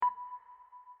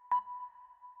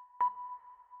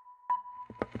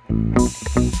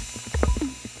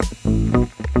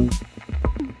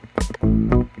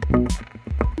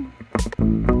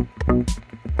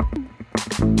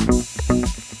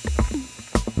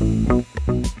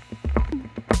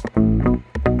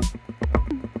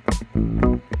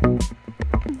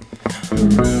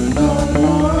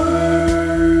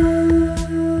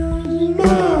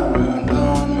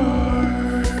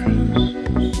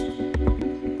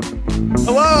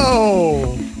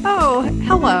Hello! Oh,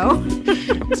 hello.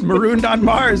 It's Marooned on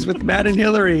Mars with Matt and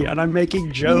Hillary, and I'm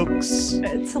making jokes.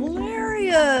 It's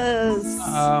hilarious.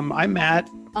 I'm Matt,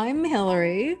 I'm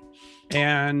Hillary.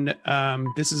 and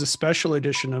this is a special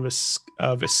edition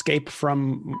of Escape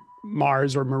from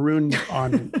Mars, or Marooned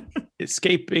on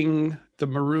Escaping the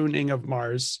Marooning of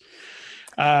Mars.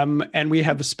 And we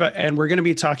have and we're going to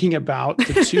be talking about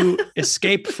the two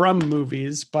Escape From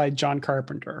movies by John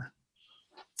Carpenter.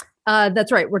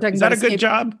 That's right. We're talking Is about that a good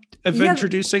job of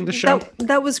introducing the show?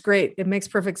 That was great. It makes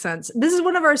perfect sense. This is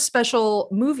one of our special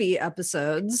movie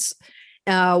episodes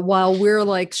while we're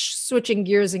like switching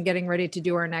gears and getting ready to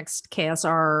do our next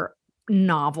KSR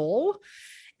novel.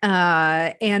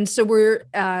 And so we're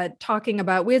talking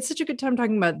about, we had such a good time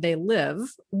talking about They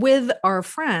Live with our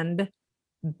friend,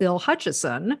 Bill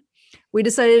Hutchison. We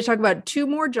decided to talk about two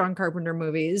more John Carpenter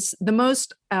movies. The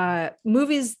most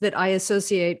movies that I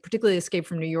associate, particularly Escape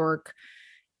from New York,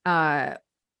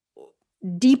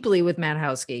 deeply with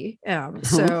Madhowski.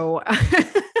 So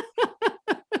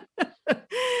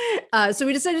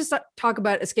we decided to talk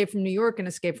about Escape from New York and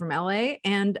Escape from LA.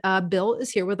 And Bill is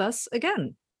here with us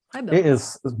again. Hi, Bill. It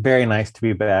is very nice to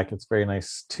be back. It's very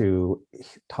nice to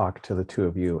talk to the two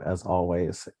of you as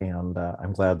always. And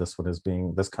I'm glad this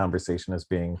conversation is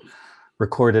being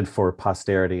recorded for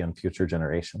posterity and future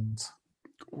generations.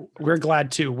 We're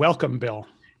glad to. Welcome, Bill.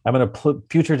 I'm going to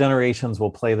future generations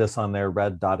will play this on their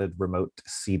red dotted remote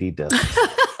CD disc.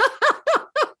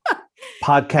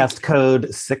 Podcast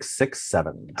code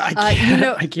 667.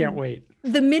 I can't wait.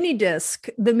 The mini disc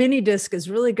is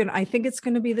really good. I think it's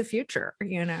going to be the future,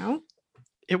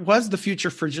 It was the future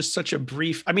for just such a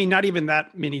brief, I mean, not even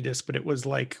that mini disc, but it was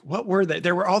like, what were they?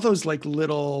 There were all those like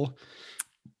little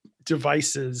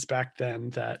devices back then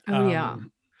that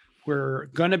were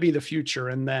going to be the future.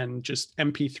 And then just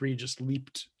MP3 just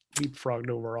leapfrogged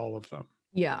over all of them.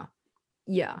 Yeah.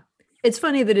 Yeah. It's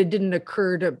funny that it didn't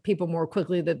occur to people more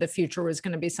quickly that the future was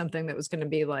going to be something that was going to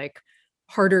be like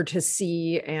harder to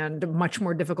see and much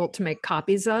more difficult to make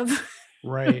copies of.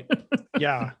 Right.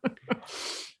 Yeah.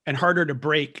 And harder to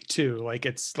break too. Like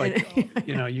it's like,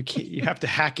 you have to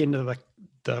hack into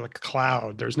the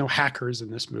cloud. There's no hackers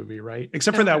in this movie, right?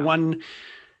 Except for that one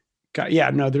guy. Yeah,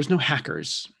 no, there's no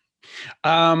hackers.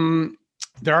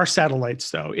 There are satellites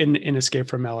though in Escape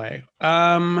from LA.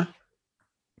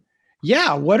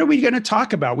 Yeah, what are we going to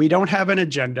talk about? We don't have an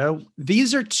agenda.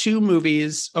 These are two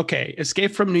movies. Okay, Escape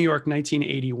from New York,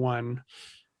 1981.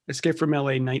 Escape from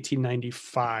LA,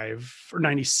 1995 or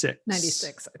 96.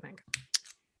 96, I think.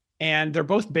 And they're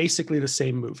both basically the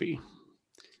same movie,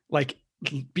 like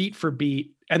beat for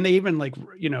beat. And they even like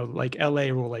LA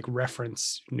will like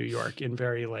reference New York in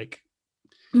very like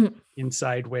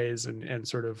inside ways and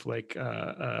sort of like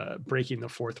breaking the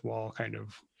fourth wall kind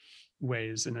of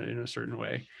ways in a certain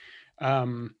way.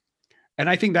 And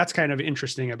I think that's kind of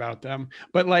interesting about them.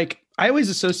 But like, I always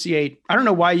associate, I don't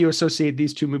know why you associate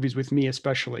these two movies with me,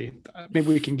 especially. Maybe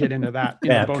we can get into that.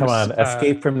 Yeah, come on.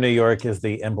 Escape from New York is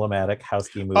the emblematic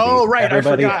Houski movie. Oh, right. I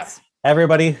forgot.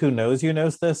 Everybody who knows you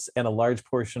knows this, and a large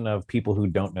portion of people who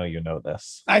don't know you know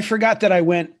this. I forgot that I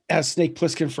went as Snake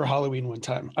Plissken for Halloween one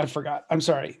time. I forgot. I'm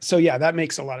sorry. So yeah, that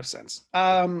makes a lot of sense.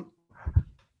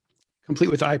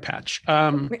 Complete with eye patch.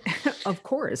 Of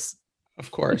course. Of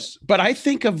course. But I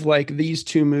think of like these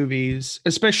two movies,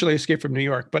 especially Escape from New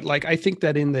York, but like I think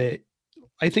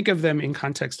of them in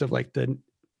context of like the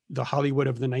Hollywood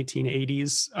of the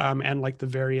 1980s and like the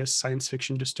various science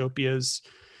fiction dystopias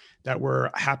that were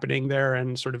happening there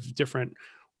and sort of different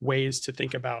ways to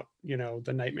think about,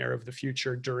 the nightmare of the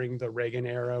future during the Reagan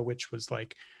era, which was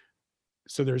like,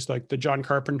 so there's like the John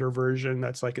Carpenter version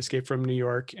that's like Escape from New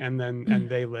York, and then and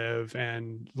They Live,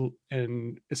 and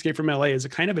Escape from LA is a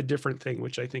kind of a different thing,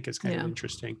 which I think is kind of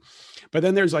interesting. But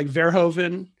then there's like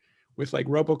Verhoeven with like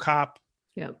RoboCop,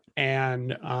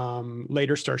 and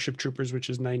later Starship Troopers, which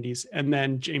is 90s, and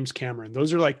then James Cameron.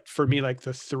 Those are like, for me, like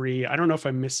the three. I don't know if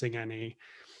I'm missing any.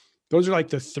 Those are like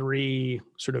the three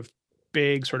sort of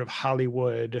big sort of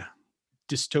Hollywood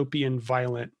dystopian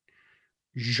violent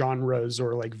genres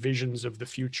or like visions of the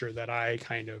future that I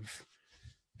kind of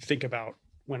think about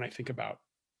when I think about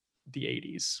the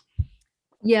 80s.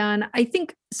 Yeah. And I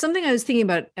think something I was thinking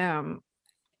about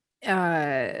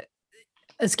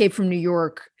Escape from New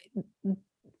York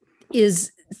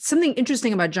is something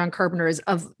interesting about John Carpenter is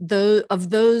of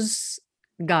those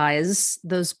guys,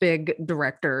 those big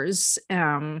directors,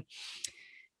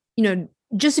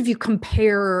 just if you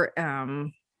compare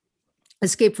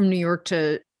Escape from New York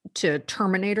to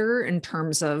Terminator in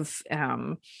terms of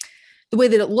the way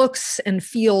that it looks and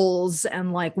feels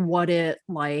and like what it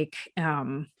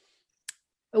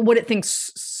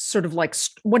thinks sort of like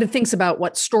what it thinks about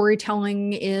what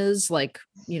storytelling is, like,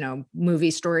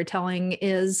 movie storytelling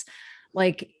is,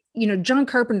 like, John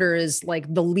Carpenter is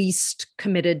like the least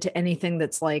committed to anything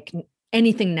that's like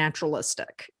anything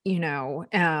naturalistic, and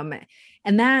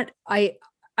that I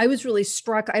was really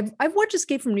struck. I've watched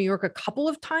Escape from New York a couple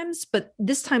of times, but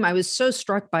this time I was so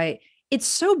struck by it's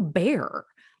so bare.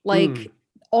 Like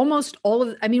almost all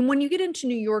of, I mean, when you get into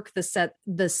New York, the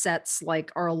sets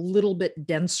like are a little bit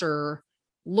denser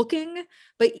looking,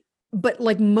 but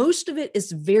like most of it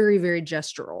is very, very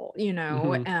gestural,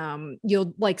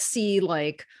 you'll like see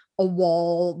like a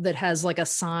wall that has like a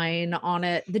sign on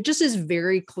it that just is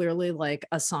very clearly like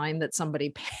a sign that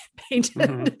somebody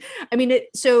painted. I mean,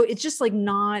 so it's just like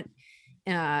not,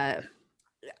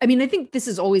 I mean, I think this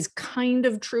is always kind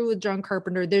of true with John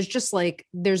Carpenter.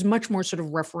 There's much more sort of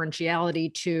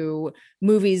referentiality to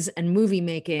movies and movie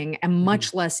making and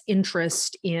much less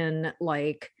interest in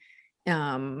like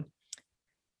the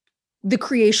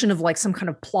creation of like some kind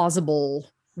of plausible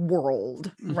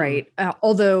world, right?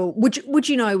 Although,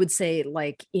 which I would say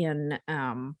like in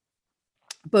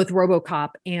both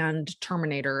RoboCop and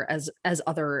Terminator as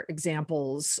other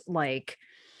examples, like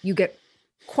you get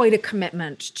quite a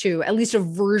commitment to at least a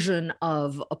version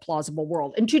of a plausible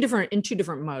world in two different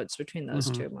modes between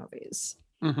those two movies.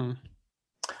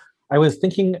 I was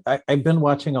thinking, I've been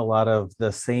watching a lot of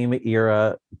the same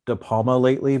era De Palma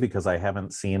lately because I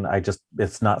haven't seen,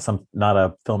 it's not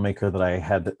a filmmaker that I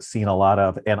had seen a lot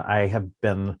of.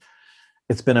 And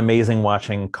it's been amazing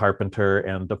watching Carpenter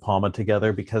and De Palma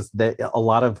together because a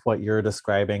lot of what you're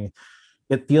describing,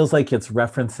 it feels like it's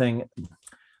referencing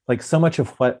like so much of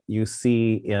what you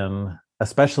see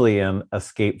especially in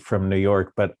Escape from New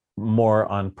York, but more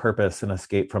on purpose in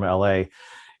Escape from LA.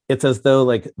 It's as though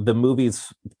like the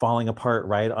movie's falling apart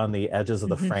right on the edges of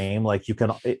the frame. Like you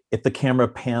can, if the camera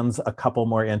pans a couple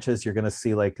more inches, you're going to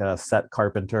see like a set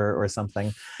Carpenter or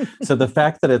something. So the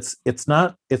fact that its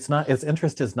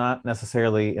interest is not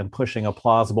necessarily in pushing a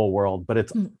plausible world, but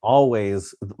it's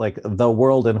always like the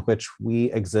world in which we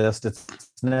exist.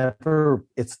 They're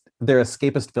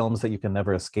escapist films that you can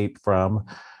never escape from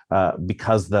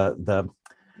because the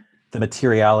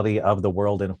materiality of the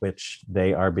world in which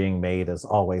they are being made is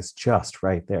always just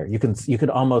right there. You could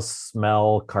almost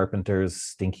smell Carpenter's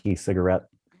stinky cigarette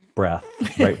breath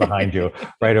right behind you,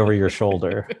 right over your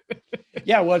shoulder.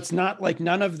 Yeah, well, it's not like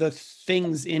none of the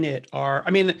things in it are.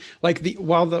 I mean, like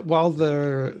while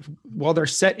they're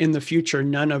set in the future,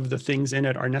 none of the things in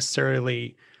it are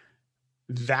necessarily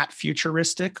that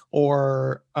futuristic,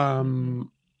 or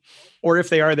if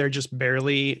they are, they're just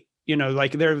barely.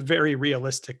 Like they're very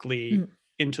realistically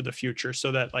into the future,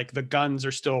 so that like the guns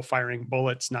are still firing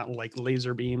bullets, not like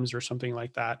laser beams or something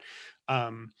like that.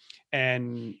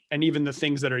 And even the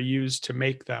things that are used to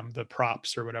make them, the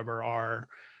props or whatever, are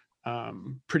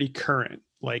pretty current.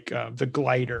 Like the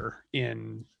glider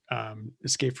in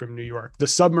Escape from New York, the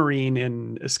submarine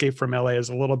in Escape from LA is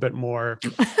a little bit more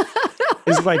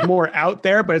is like more out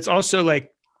there, but it's also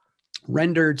like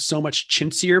rendered so much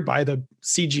chintzier by the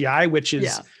CGI, which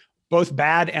is both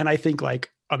bad and I think like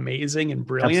amazing and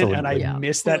brilliant. Absolutely. And I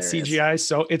miss that CGI.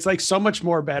 So it's like so much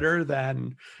more better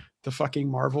than the fucking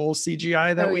Marvel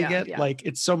CGI that we get. Yeah. Like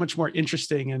it's so much more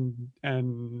interesting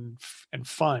and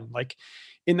fun, like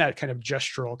in that kind of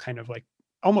gestural kind of like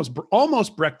almost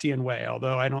Brechtian way.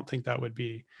 Although I don't think that would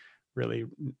be really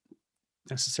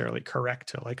necessarily correct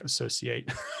to like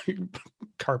associate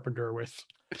Carpenter with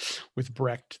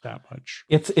Brecht that much.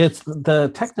 It's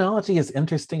the technology is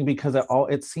interesting because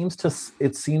it seems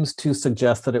to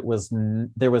suggest that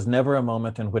there was never a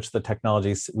moment in which the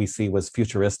technology we see was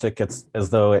futuristic. It's as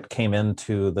though it came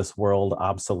into this world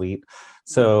obsolete.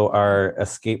 So our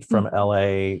Escape from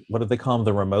LA, what do they call them?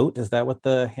 The remote? Is that what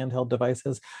the handheld device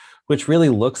is? Which really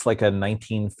looks like a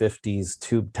 1950s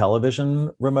tube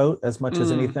television remote as much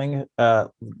as anything.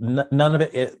 None of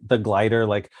it, the glider,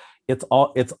 like it's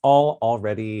all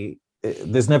already,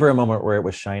 there's never a moment where it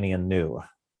was shiny and new.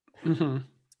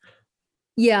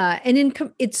 Yeah. And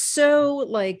it's so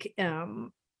like,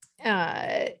 in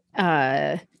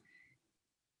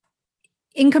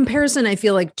comparison, I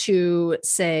feel like to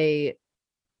say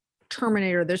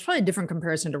Terminator, there's probably a different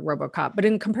comparison to RoboCop, but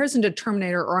in comparison to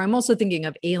Terminator, or I'm also thinking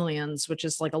of Aliens, which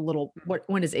is like a little,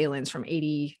 when is Aliens from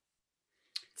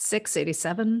 86,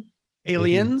 87?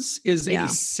 Aliens is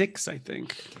 86, I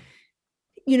think.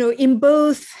 You know, in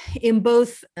both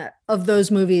of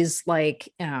those movies,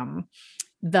 like not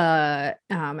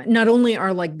only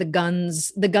are like the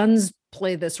guns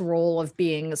play this role of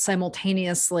being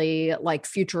simultaneously like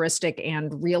futuristic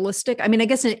and realistic. I mean, I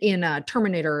guess in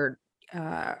Terminator,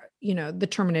 you know, the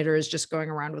Terminator is just going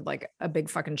around with like a big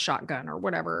fucking shotgun or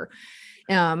whatever.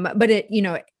 But it, you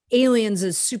know, Aliens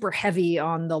is super heavy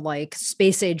on the like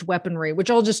space age weaponry, which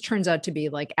all just turns out to be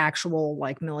like actual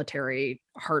like military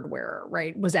hardware,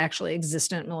 right? Was actually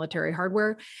existent military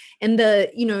hardware. And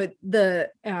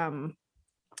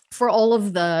for all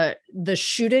of the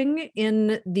shooting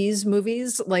in these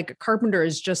movies, like Carpenter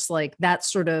is just like that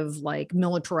sort of like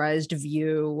militarized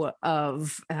view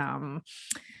of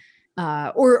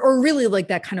or really like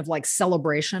that kind of like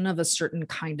celebration of a certain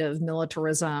kind of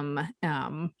militarism,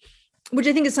 which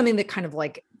I think is something that kind of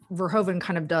like Verhoeven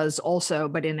kind of does also,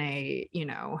 but in a, you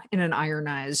know, in an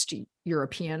ironized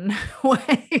European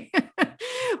way.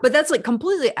 But that's like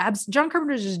completely John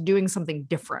Carpenter is just doing something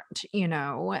different, you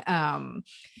know,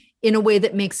 in a way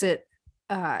that makes it,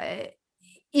 I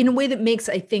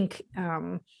think,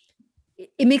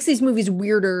 it makes these movies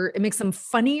weirder. It makes them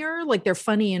funnier. Like they're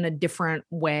funny in a different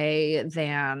way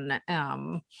than,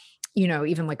 you know,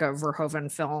 even like a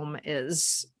Verhoeven film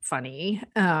is funny.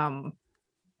 And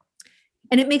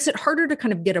it makes it harder to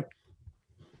kind of get a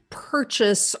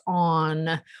purchase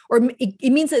on, or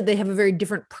it means that they have a very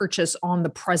different purchase on the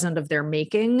present of their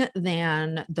making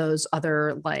than those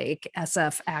other like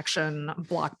SF action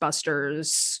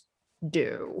blockbusters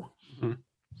do. Mm-hmm.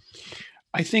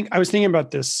 I think I was thinking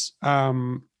about this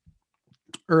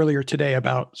earlier today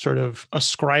about sort of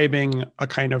ascribing a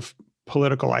kind of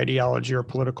political ideology or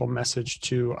political message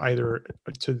to either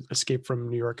to Escape from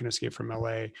New York and Escape from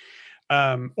LA,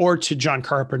 or to John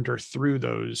Carpenter through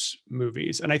those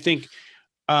movies. And I think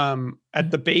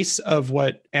at the base of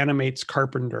what animates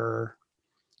Carpenter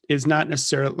is not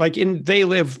necessarily like in They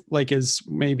Live, like is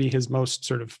maybe his most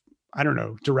sort of, I don't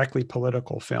know, directly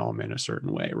political film in a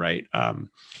certain way. Right.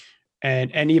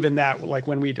 And even that, like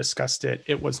when we discussed it,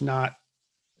 it was not,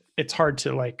 it's hard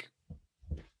to like,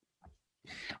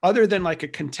 other than like a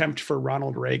contempt for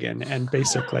Ronald Reagan and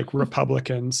basic like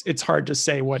Republicans, it's hard to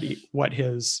say what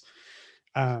his,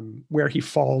 where he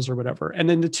falls or whatever. And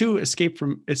then the two escape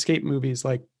movies,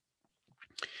 like,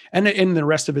 and in the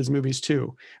rest of his movies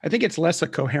too, I think it's less a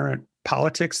coherent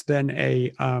politics than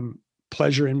a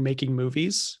pleasure in making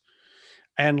movies.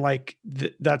 And like,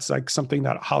 that's like something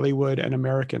that Hollywood and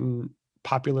American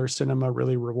popular cinema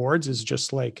really rewards, is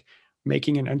just like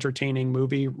making an entertaining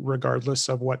movie regardless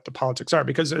of what the politics are.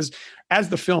 Because as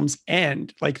the films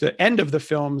end, like the end of the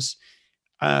films,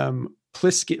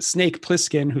 Snake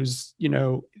Plissken, who's, you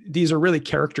know, these are really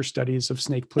character studies of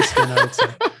Snake Plissken, I would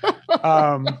say.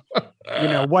 You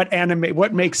know,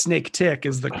 what makes Snake tick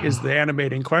is the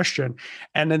animating question.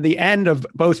 And then the end of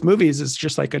both movies is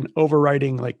just like an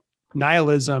overriding like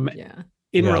nihilism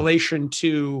in relation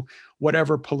to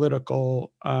whatever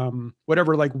political,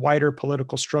 whatever like wider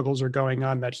political struggles are going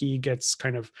on that he gets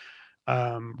kind of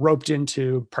roped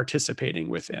into participating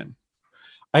within.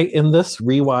 In this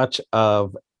rewatch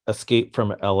of Escape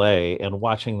from LA and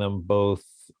watching them both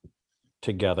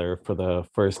together for the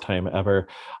first time ever,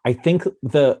 I think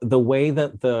the way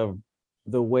that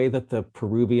the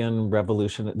Peruvian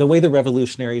revolution, the way the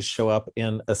revolutionaries show up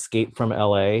in Escape from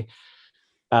LA,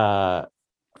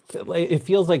 it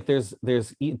feels like there's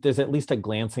at least a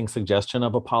glancing suggestion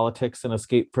of a politics in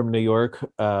Escape from New York,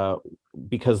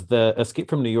 because the Escape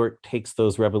from New York takes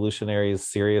those revolutionaries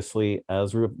seriously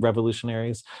as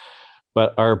revolutionaries,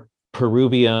 but our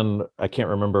Peruvian, I can't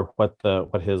remember what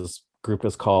his group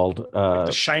is called.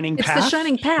 The Shining Path. It's the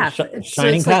Shining Path.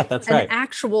 Shining Path. Like that's right. An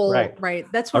actual right.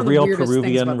 That's one a of the real weirdest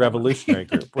Peruvian revolutionary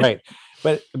group. Right.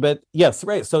 But yes,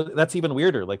 right. So that's even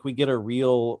weirder. Like we get a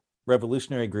real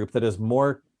revolutionary group that is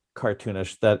more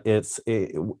cartoonish. That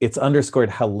it's underscored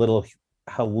how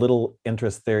little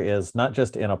interest there is, not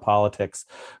just in a politics,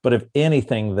 but of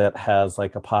anything that has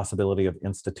like a possibility of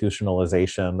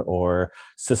institutionalization or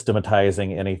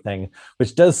systematizing anything,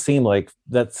 which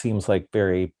seems like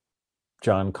very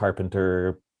John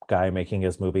Carpenter guy making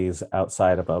his movies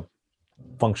outside of a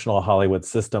functional Hollywood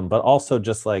system, but also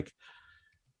just like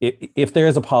if there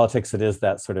is a politics, it is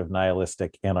that sort of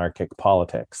nihilistic, anarchic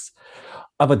politics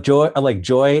of a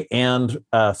joy and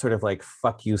sort of like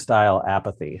fuck you style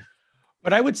apathy.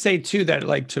 But I would say too that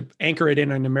like to anchor it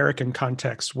in an American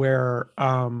context where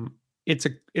it's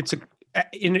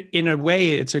in a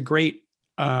way, it's a great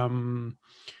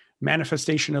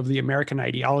manifestation of the American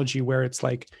ideology, where it's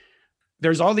like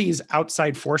there's all these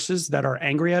outside forces that are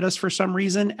angry at us for some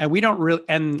reason, and we don't really,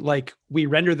 and like we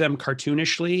render them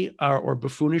cartoonishly or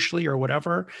buffoonishly or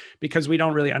whatever, because we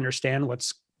don't really understand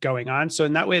what's going on. So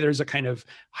in that way, there's a kind of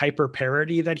hyper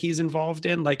parody that he's involved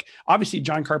in. Like obviously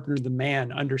John Carpenter, the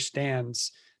man,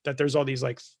 understands that there's all these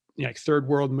like third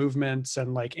world movements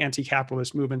and like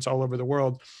anti-capitalist movements all over the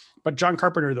world. But John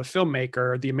Carpenter, the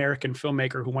filmmaker, the American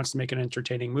filmmaker who wants to make an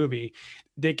entertaining movie,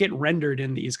 they get rendered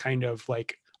in these kind of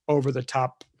like over the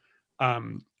top,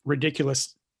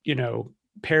 ridiculous,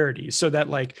 parodies. So that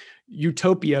like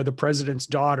Utopia, the president's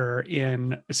daughter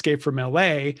in Escape from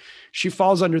LA, she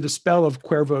falls under the spell of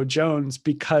Cuervo Jones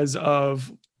because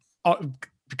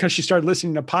she started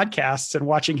listening to podcasts and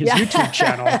watching his YouTube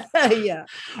channel. Yeah.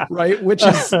 Right. Which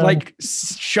is like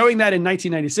showing that in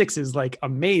 1996 is like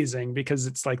amazing, because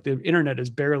it's like the internet is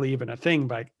barely even a thing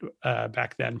back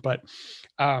then. But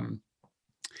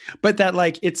that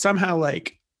like it somehow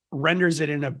like renders it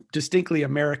in a distinctly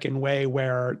American way,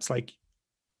 where it's like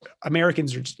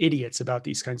Americans are just idiots about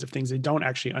these kinds of things. They don't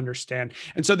actually understand.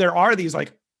 And so there are these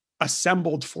like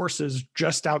assembled forces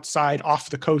just outside off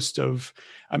the coast of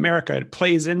America. It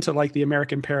plays into like the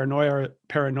American paranoia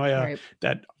right,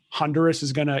 that Honduras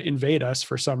is going to invade us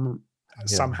for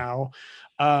somehow.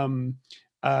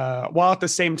 While at the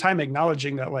same time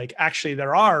acknowledging that like actually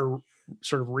there are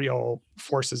sort of real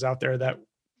forces out there that,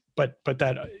 but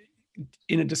that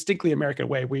in a distinctly American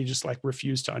way, we just like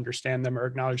refuse to understand them or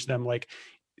acknowledge them like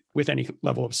with any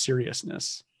level of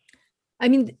seriousness. I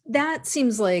mean, that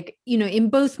seems like, in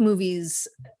both movies,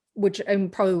 which I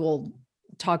probably will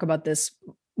talk about this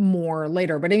more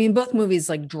later, but I mean, both movies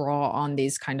like draw on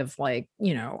these kind of like,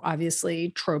 obviously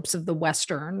tropes of the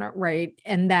Western, right?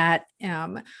 And that,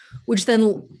 which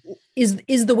then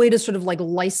is the way to sort of like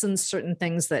license certain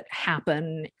things that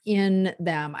happen in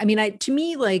them. I mean, to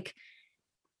me, like,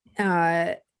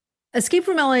 Escape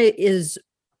from LA is,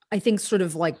 I think, sort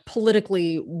of like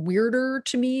politically weirder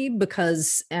to me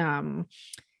because, I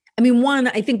mean, one,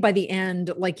 I think by the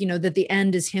end, like, that the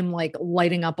end is him like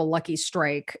lighting up a Lucky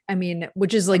Strike. I mean,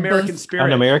 which is like American Spirit.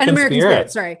 An American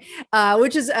Spirit. Sorry.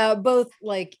 Which is both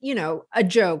like, a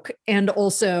joke and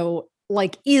also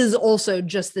like is also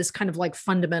just this kind of like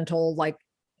fundamental, like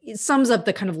it sums up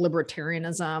the kind of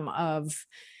libertarianism of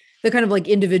the kind of like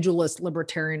individualist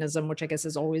libertarianism, which I guess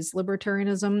is always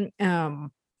libertarianism,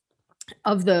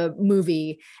 of the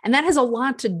movie. And that has a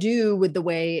lot to do with the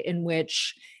way in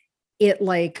which it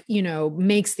like,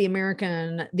 makes the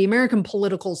American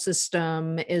political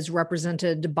system is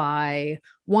represented by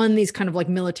these kind of like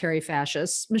military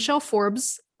fascists. Michelle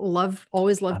Forbes,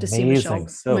 always love to see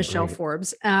Michelle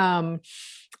Forbes. And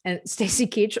Stacy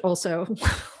Keach also.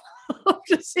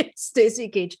 Just Stacy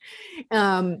Keach.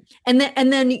 And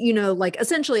then, like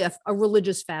essentially a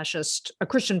religious fascist, a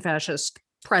Christian fascist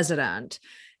president,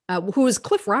 who is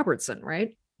Cliff Robertson,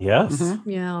 right? Yes. Mm-hmm.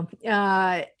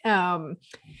 Yeah.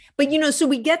 But, so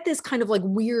we get this kind of like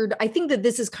weird, I think that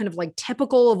this is kind of like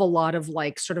typical of a lot of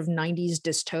like sort of 90s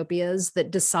dystopias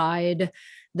that decide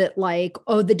that like,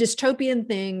 oh, the dystopian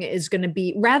thing is going to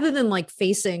be, rather than like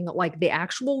facing like the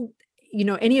actual,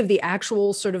 any of the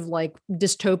actual sort of like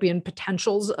dystopian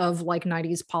potentials of like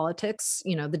 90s politics,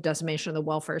 the decimation of the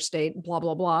welfare state, blah,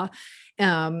 blah, blah.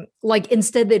 Like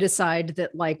instead they decide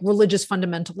that like religious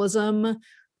fundamentalism,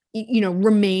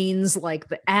 remains like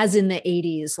as in the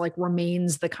 80s, like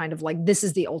remains the kind of like, this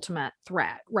is the ultimate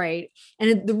threat. Right.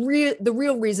 And the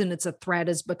real reason it's a threat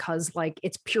is because like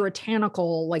it's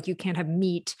puritanical, like you can't have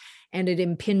meat and it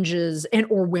impinges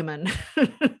or women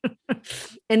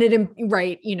and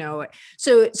right.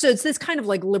 So it's this kind of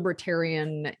like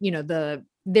libertarian,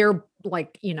 their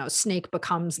like, Snake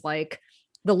becomes like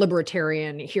the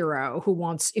libertarian hero who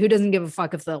doesn't give a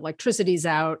fuck if the electricity's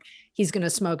out. He's going to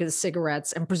smoke his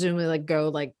cigarettes and presumably like go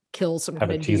like kill some kind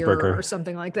of deer or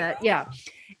something like that. Yeah.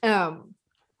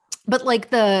 But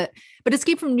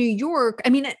Escape from New York, I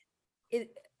mean,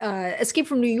 Escape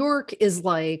from New York is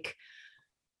like,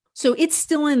 so it's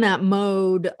still in that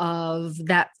mode of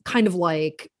that kind of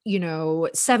like,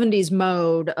 70s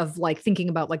mode of like thinking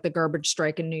about like the garbage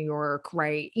strike in New York,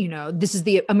 right? This is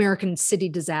the American city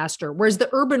disaster. Whereas the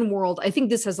urban world, I think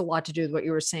this has a lot to do with what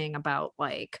you were saying about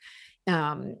like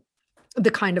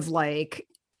the kind of like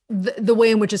the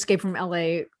way in which Escape from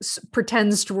LA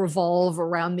pretends to revolve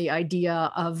around the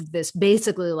idea of this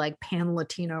basically like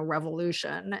pan-Latino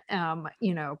revolution, kind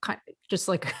of just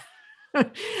like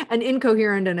an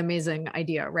incoherent and amazing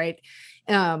idea, right?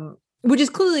 which is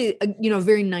clearly a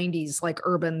very 90s like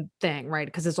urban thing, right?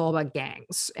 Because it's all about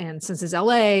gangs, and since it's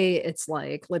LA, it's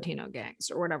like Latino gangs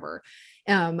or whatever.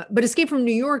 But Escape from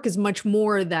New York is much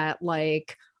more that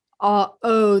like,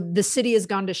 oh, the city has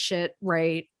gone to shit,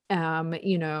 right?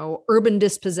 Urban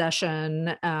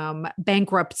dispossession,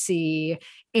 bankruptcy,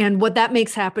 and what that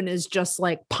makes happen is just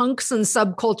like punks and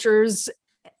subcultures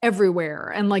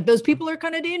everywhere, and like those people are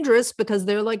kind of dangerous because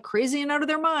they're like crazy and out of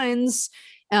their minds.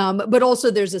 But also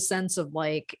there's a sense of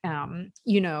like,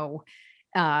 so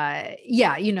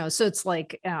it's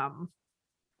like, I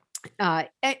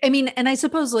mean, and I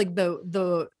suppose like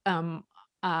the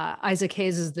Isaac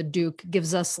Hayes as the Duke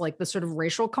gives us like the sort of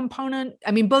racial component.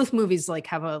 I mean, both movies like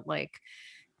have a like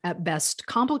at best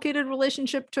complicated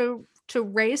relationship to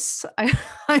race. I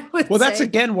would well, that's say.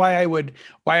 again why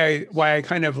I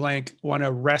kind of like want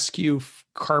to rescue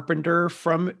Carpenter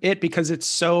from it, because it's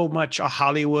so much a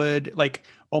Hollywood, like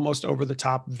almost over the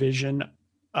top vision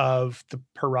of the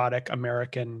parodic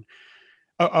American,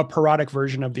 a parodic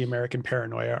version of the American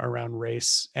paranoia around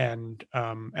race and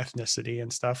ethnicity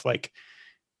and stuff like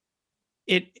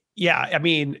it. Yeah. I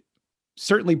mean,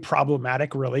 certainly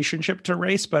problematic relationship to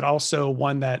race, but also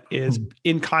one that is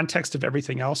in context of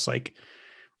everything else, like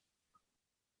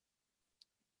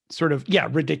sort of,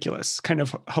 ridiculous, kind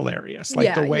of hilarious.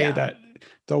 Like the way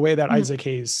that Isaac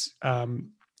Hayes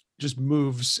just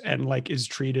moves and like is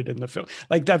treated in the film,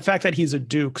 like that fact that he's a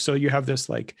Duke. So you have this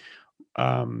like,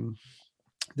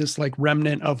 this like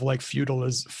remnant of like feudal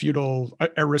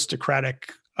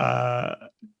aristocratic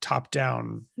top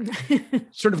down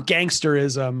sort of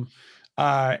gangsterism,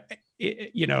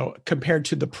 compared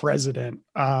to the president,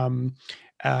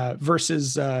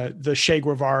 versus the Che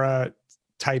Guevara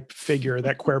type figure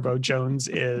that Cuervo Jones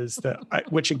is,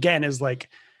 which again is like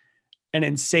an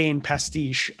insane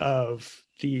pastiche of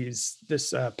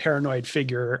this paranoid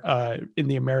figure in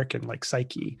the American like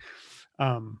psyche.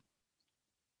 And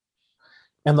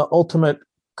the ultimate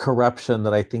corruption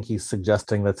that I think he's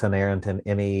suggesting that's inherent in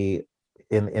any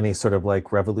sort of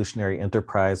like revolutionary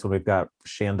enterprise, when we've got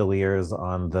chandeliers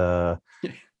on the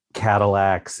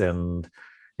Cadillacs, and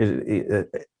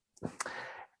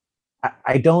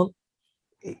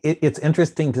it's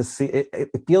interesting to see. It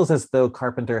feels as though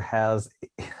Carpenter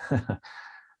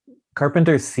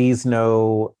sees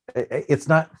no.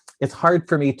 It's hard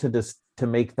for me to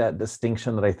make that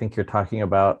distinction that I think you're talking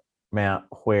about, Matt,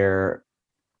 where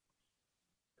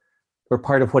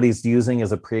part of what he's using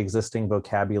is a pre-existing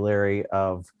vocabulary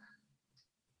of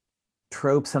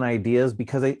tropes and ideas,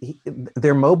 because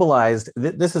they're mobilized.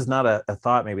 This is not a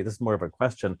thought, maybe this is more of a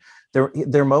question.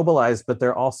 They're mobilized, but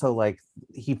they're also like,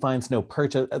 he finds no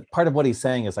purchase. Part of what he's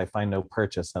saying is, I find no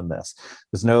purchase in this.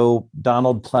 There's no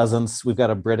Donald Pleasance. We've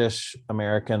got a British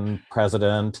American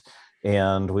president,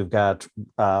 and we've got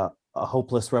a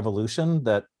hopeless revolution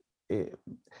that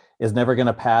is never going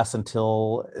to pass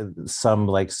until some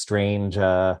like strange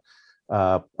heist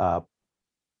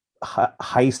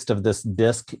of this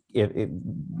disc,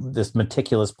 this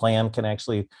meticulous plan can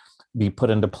actually be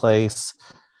put into place.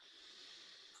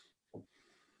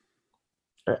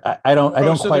 I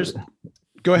don't quite.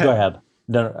 Go ahead.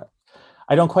 No,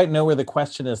 I don't quite know where the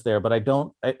question is there, but I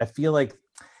feel like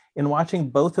in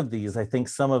watching both of these, I think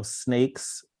some of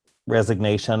Snake's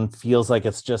resignation feels like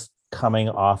it's just coming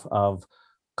off of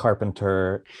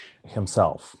Carpenter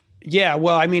himself. Yeah,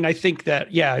 well, I mean, I think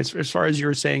that, as far as you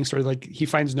were saying, sort of like he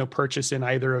finds no purchase in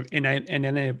either of in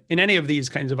any of these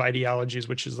kinds of ideologies,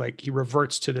 which is like he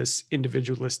reverts to this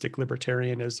individualistic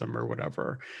libertarianism or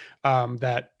whatever,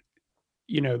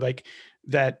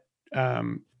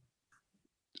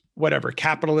 whatever,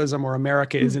 capitalism or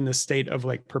America is in this state of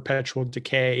like perpetual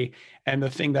decay, and the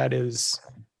thing that is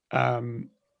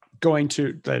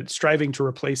striving to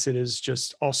replace it is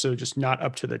just also just not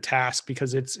up to the task,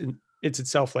 because it's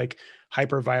itself like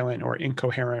hyper violent or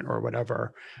incoherent or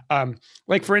whatever.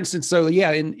 Like for instance, so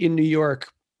in New York,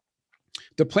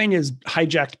 the plane is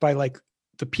hijacked by like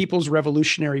the People's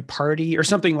Revolutionary Party or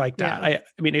something like that. I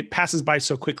mean, it passes by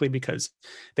so quickly because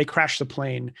they crashed the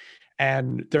plane,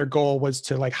 and their goal was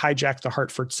to like hijack the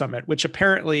Hartford Summit, which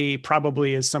apparently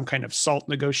probably is some kind of SALT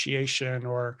negotiation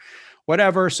or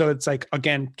whatever. So it's like,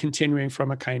 again, continuing from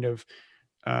a kind of,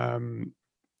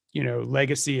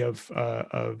 legacy of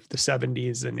the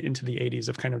 70s and into the 80s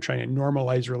of kind of trying to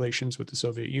normalize relations with the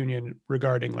Soviet Union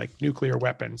regarding like nuclear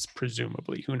weapons,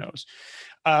 presumably, who knows?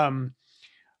 And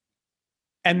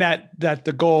that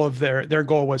the goal of their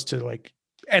goal was to like,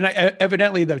 and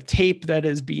evidently the tape that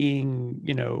is being,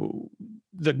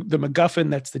 the MacGuffin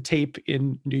that's the tape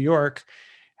in New York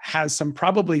has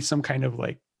probably some kind of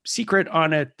like secret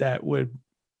on it that would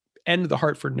end the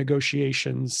Hartford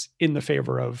negotiations in the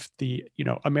favor of the,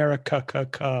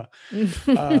 America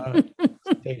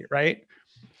state, right?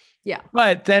 Yeah.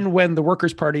 But then when the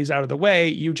Workers' Party is out of the way,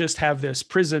 you just have this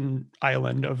prison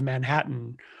island of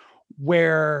Manhattan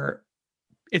where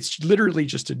it's literally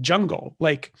just a jungle.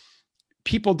 Like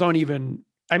people don't even,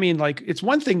 like it's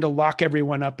one thing to lock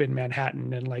everyone up in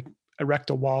Manhattan and like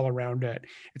erect a wall around it.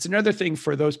 It's another thing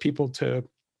for those people to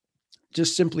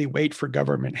just simply wait for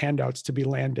government handouts to be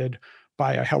landed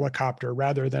by a helicopter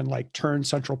rather than like turn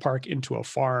Central Park into a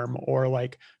farm or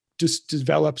like just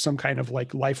develop some kind of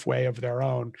like life way of their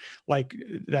own, like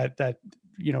that,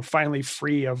 finally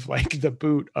free of like the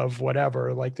boot of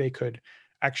whatever, like they could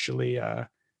actually,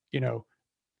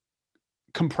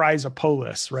 comprise a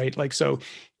polis, right? Like, so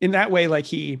in that way, like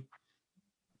he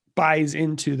buys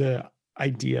into the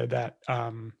idea that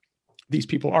these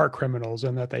people are criminals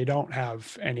and that they don't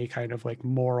have any kind of like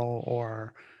moral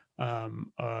or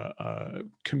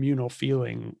communal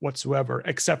feeling whatsoever,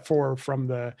 except for from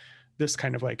this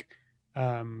kind of like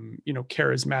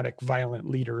charismatic violent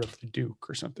leader of the Duke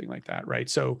or something like that, right?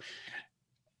 So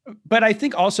but I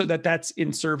think also that that's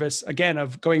in service again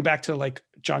of going back to like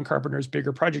John Carpenter's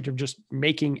bigger project of just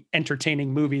making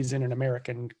entertaining movies in an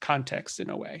American context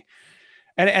in a way.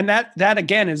 And that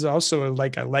again is also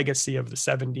like a legacy of the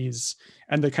 70s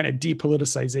and the kind of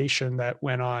depoliticization that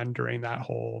went on during that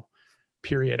whole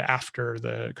period after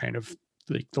the kind of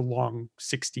like the long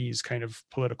 60s kind of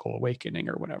political awakening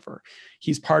or whatever.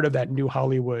 He's part of that new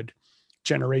Hollywood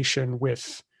generation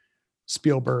with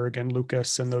Spielberg and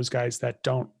Lucas and those guys that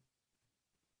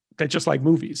just like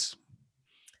movies.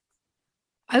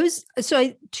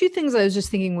 Two things I was just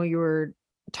thinking while you were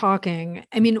talking.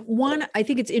 I mean, one, I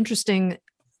think it's interesting.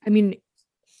 I mean,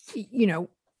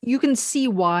 you can see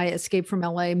why Escape from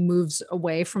LA moves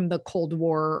away from the Cold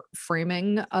War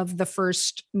framing of the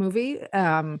first movie.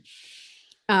 But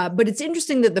it's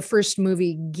interesting that the first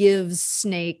movie gives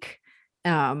Snake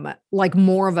like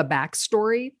more of a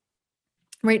backstory,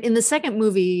 right? In the second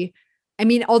movie, I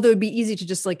mean, although it'd be easy to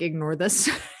just like ignore this,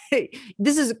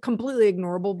 this is completely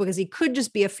ignorable because he could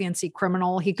just be a fancy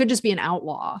criminal. He could just be an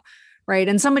outlaw, right?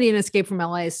 And somebody in Escape from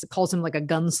LA calls him like a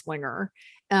gunslinger,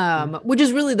 which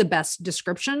is really the best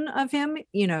description of him.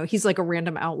 He's like a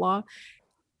random outlaw.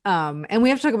 And we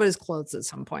have to talk about his clothes at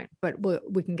some point, but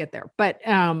we can get there. But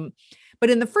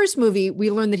in the first movie,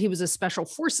 we learned that he was a special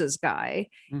forces guy,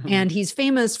 and he's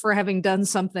famous for having done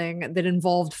something that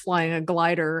involved flying a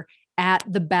glider at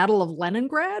the Battle of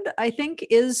Leningrad, I think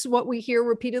is what we hear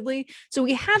repeatedly. So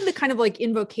we had the kind of like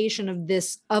invocation of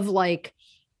this, of like,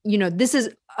 this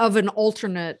is of an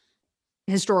alternate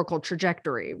historical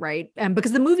trajectory, right? And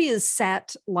because the movie is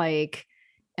set like,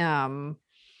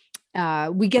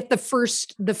 we get the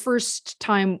first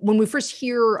time when we first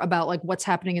hear about like what's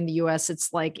happening in the US,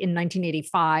 it's like in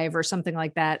 1985 or something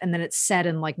like that. And then it's set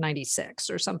in like 96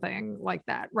 or something like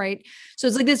that. Right. So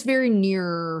it's like this very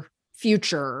near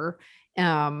future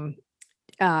to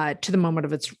the moment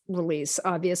of its release,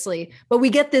 obviously. But we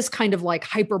get this kind of like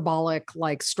hyperbolic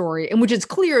like story in which it's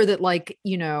clear that like,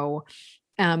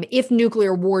 if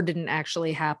nuclear war didn't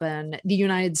actually happen, the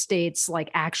United States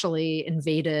like actually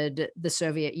invaded the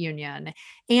Soviet Union.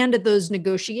 And at those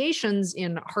negotiations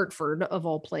in Hartford, of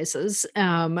all places,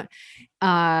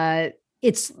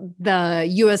 it's the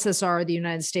USSR, the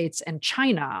United States, and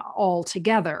China all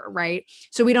together, right?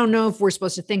 So we don't know if we're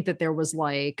supposed to think that there was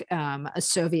like a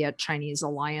Soviet-Chinese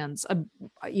alliance,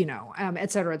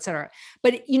 et cetera, et cetera.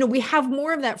 But, we have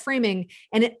more of that framing.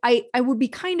 And I would be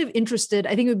kind of interested,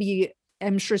 I think it would be,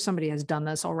 I'm sure somebody has done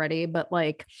this already, but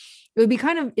like, it would be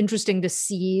kind of interesting to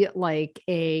see like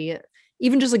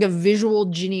even just like a visual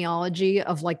genealogy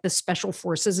of like the special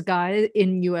forces guy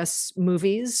in US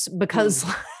movies, because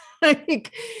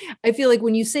like, I feel like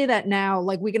when you say that now,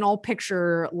 like we can all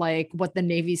picture like what the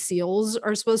Navy SEALs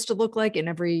are supposed to look like in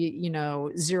every,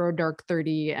 Zero Dark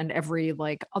 30 and every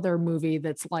like other movie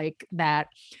that's like that,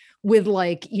 with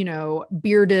like,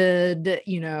 bearded,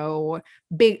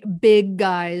 big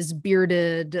guys,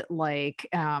 bearded, like,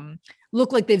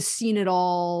 look like they've seen it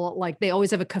all. Like they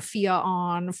always have a keffiyeh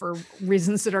on for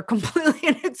reasons that are completely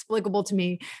inexplicable to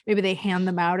me. Maybe they hand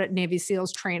them out at Navy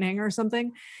SEALs training or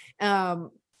something.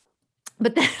 But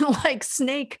then like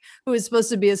Snake, who is supposed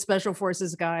to be a special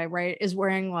forces guy, right, is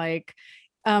wearing like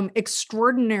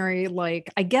extraordinary,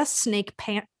 like, I guess snake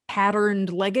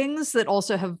patterned leggings that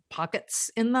also have pockets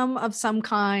in them of some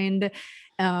kind.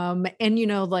 And,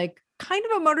 like kind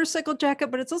of a motorcycle jacket,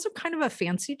 but it's also kind of a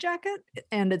fancy jacket,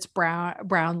 and it's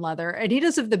brown leather. And he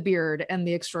does have the beard and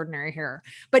the extraordinary hair,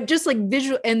 but just like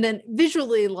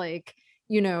visually, like,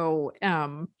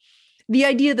 the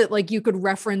idea that like you could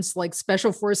reference like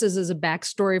special forces as a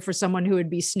backstory for someone who would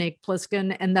be Snake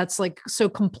Plissken, and that's like so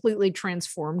completely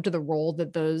transformed to the role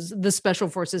that the special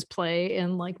forces play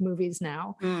in like movies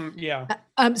now. Yeah.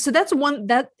 So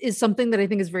that is something that I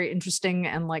think is very interesting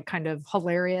and like kind of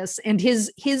hilarious. And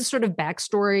his sort of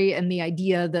backstory and the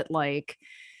idea that like,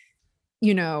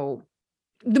 you know,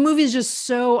 the movie is just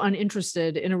so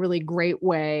uninterested in a really great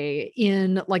way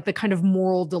in like the kind of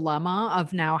moral dilemma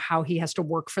of now how he has to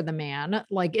work for the man.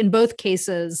 Like in both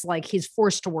cases, like he's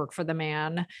forced to work for the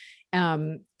man.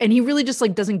 And he really just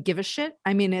like doesn't give a shit.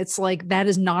 I mean, it's like, that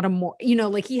is not a more, you know,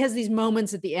 like he has these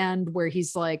moments at the end where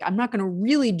he's like, I'm not going to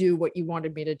really do what you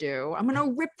wanted me to do. I'm going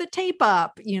to rip the tape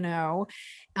up, you know?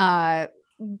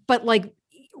 But like,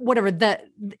 whatever, that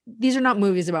these are not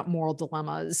movies about moral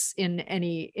dilemmas in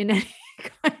any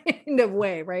kind of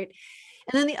way, right?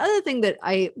 And then the other thing that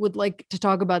I would like to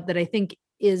talk about that I think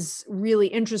is really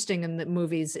interesting in the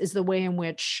movies is the way in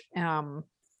which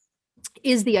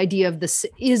is the idea of the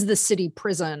city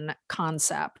prison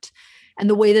concept, and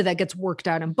the way that that gets worked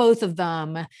out in both of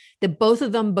them, that both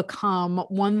of them become,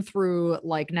 one through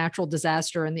like natural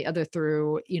disaster and the other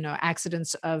through, you know,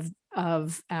 accidents of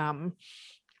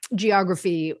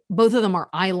geography. Both of them are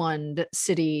island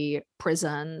city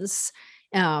prisons.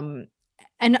 And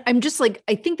I'm just like,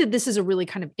 I think that this is a really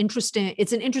kind of interesting,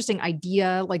 it's an interesting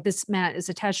idea. Like this, Matt, is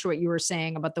attached to what you were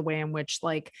saying about the way in which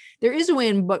like there is a way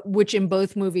in which in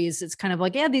both movies, it's kind of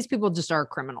like, yeah, these people just are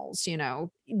criminals, you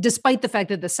know, despite the fact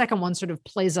that the second one sort of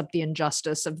plays up the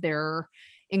injustice of their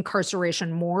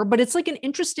incarceration more. But it's like an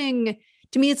interesting,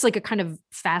 to me, it's like a kind of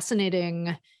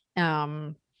fascinating,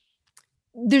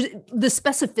 there's the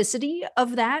specificity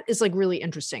of that is like really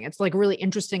interesting. It's like really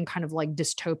interesting kind of like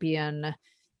dystopian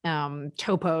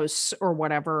topos or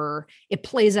whatever. It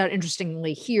plays out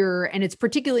interestingly here, and it's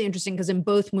particularly interesting because in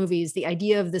both movies the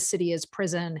idea of the city as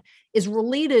prison is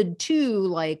related to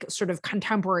like sort of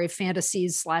contemporary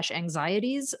fantasies /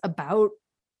 anxieties about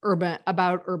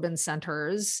urban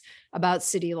centers, about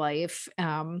city life,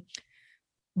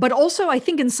 but also I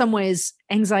think in some ways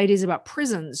anxieties about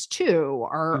prisons too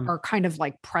are kind of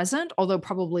like present, although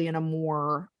probably in a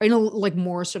like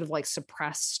more sort of like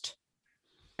suppressed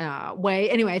way.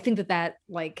 Anyway, I think that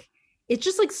like it's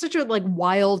just like such a like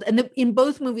wild, and in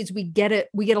both movies we get a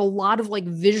lot of like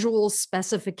visual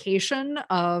specification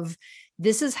of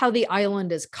this is how the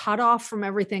island is cut off from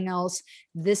everything else.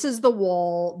 This is the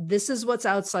wall. This is what's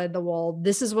outside the wall.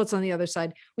 This is what's on the other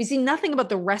side. We see nothing about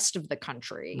the rest of the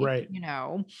country, right? You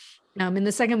know, in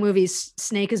the second movie,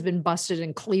 Snake has been busted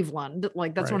in Cleveland.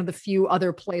 Like that's one of the few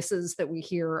other places that we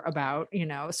hear about, you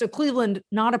know. So Cleveland,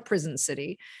 not a prison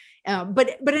city.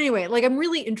 But anyway, like I'm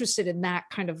really interested in that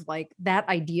kind of like that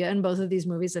idea in both of these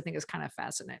movies. I think is kind of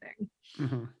fascinating.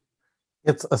 Mm-hmm.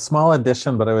 It's a small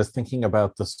addition, but I was thinking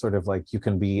about the sort of like you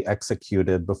can be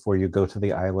executed before you go to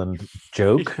the island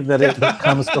joke that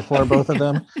comes before both of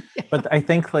them. Yeah. But I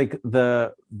think like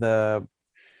the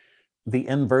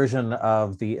inversion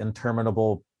of the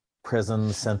interminable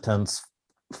prison sentence,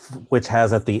 which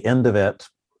has at the end of it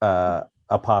a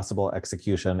possible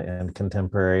execution in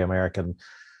contemporary American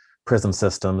prison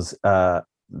systems,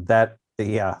 that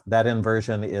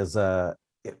inversion is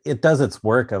it does its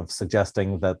work of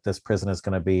suggesting that this prison is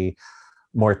going to be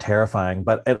more terrifying,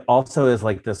 but it also is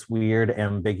like this weird,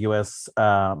 ambiguous.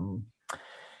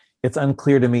 It's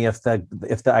unclear to me if the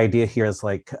idea here is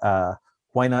like,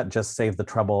 why not just save the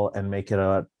trouble and make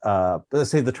it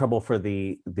save the trouble for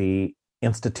the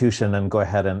institution and go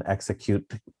ahead and execute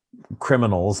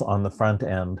criminals on the front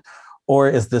end, or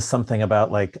is this something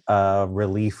about like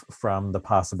relief from the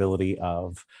possibility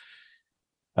of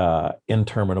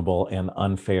interminable and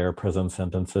unfair prison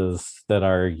sentences that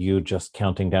are you just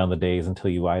counting down the days until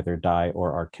you either die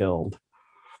or are killed?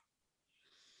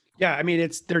 Yeah, I mean,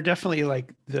 they're definitely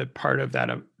like the part of that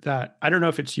I don't know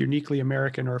if it's uniquely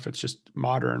American or if it's just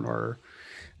modern or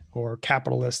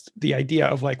capitalist. The idea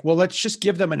of like, well, let's just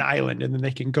give them an island and then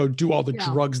they can go do all the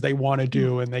drugs they want to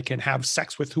do, and they can have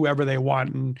sex with whoever they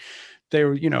want, and they,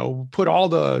 you know, put all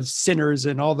the sinners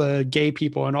and all the gay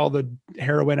people and all the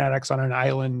heroin addicts on an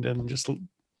island and just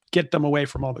get them away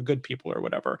from all the good people or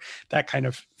whatever. That kind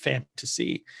of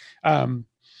fantasy.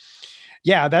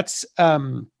 That's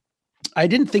I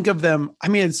didn't think of them. I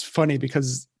mean, it's funny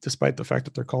because despite the fact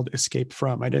that they're called Escape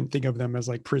From, I didn't think of them as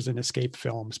like prison escape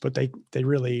films, but they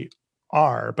really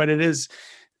are. But it is,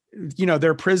 you know,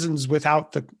 they're prisons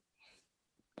without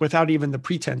even the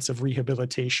pretense of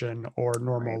rehabilitation or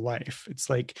normal life. It's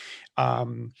like,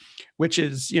 which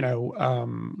is, you know,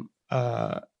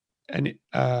 a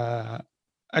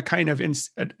kind of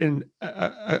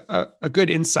a good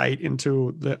insight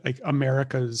into the like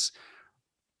America's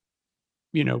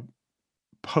you know,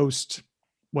 post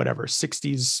whatever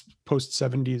 60s, post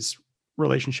 70s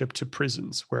relationship to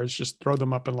prisons, where it's just throw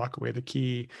them up and lock away the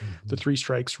key, the 3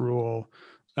 strikes rule,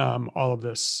 all of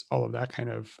that kind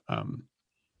of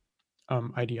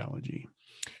ideology.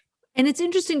 And it's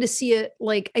interesting to see it.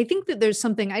 Like, I think that there's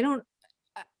something I don't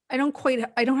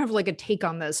have like a take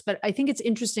on this, but I think it's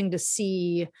interesting to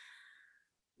see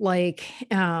like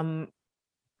the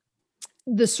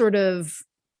sort of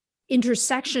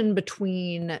intersection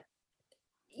between,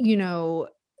 you know,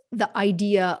 the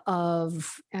idea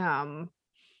of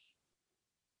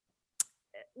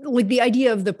like the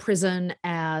idea of the prison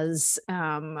as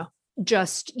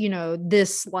just, you know,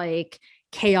 this like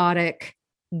chaotic,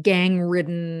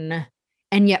 gang-ridden,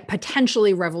 and yet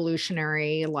potentially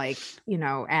revolutionary, like, you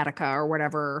know, Attica or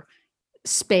whatever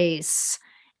space,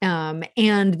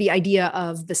 and the idea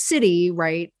of the city,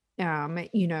 right?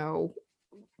 You know,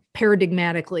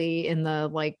 paradigmatically in the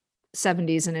like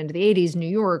 70s and into the 80s, New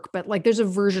York, but like there's a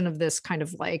version of this kind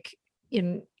of like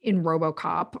in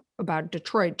RoboCop about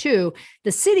Detroit too,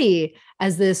 the city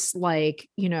as this like,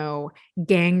 you know,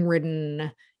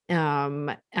 gang-ridden, you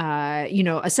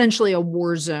know, essentially a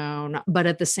war zone, but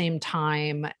at the same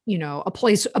time, you know, a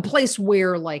place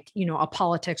where like, you know, a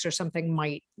politics or something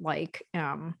might like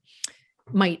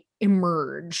might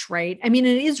emerge, right? I mean,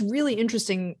 it is really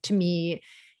interesting to me.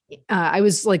 I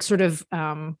was like sort of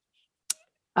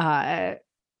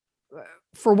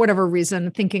for whatever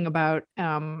reason thinking about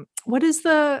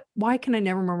why can I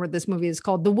never remember what this movie is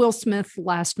called? The Will Smith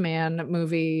Last Man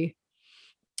movie.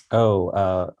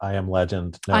 Oh, I Am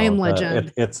Legend. No, I Am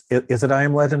Legend. Is it I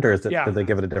Am Legend, or is it? Yeah. Did they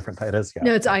give it a different title? Yeah.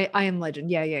 No, it's I Am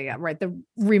Legend. Yeah. Right, the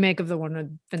remake of the one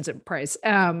with Vincent Price.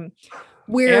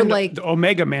 Where and like the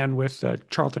Omega Man with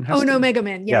Charlton Heston. Oh no, Omega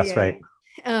Man. Yeah, yes, right.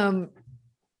 Yeah.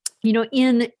 You know,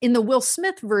 in the Will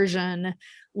Smith version,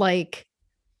 like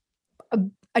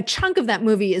a chunk of that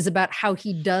movie is about how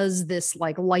he does this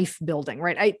like life building,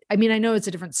 right? I mean, I know it's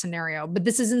a different scenario, but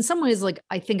this is in some ways like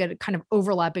I think a kind of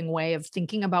overlapping way of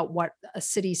thinking about what a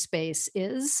city space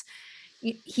is.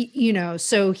 He, you know,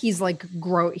 so he's like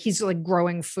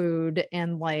growing food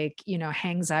and like, you know,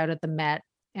 hangs out at the Met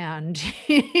and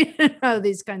you know,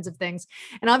 these kinds of things.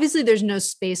 And obviously there's no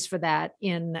space for that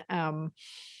in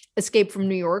Escape from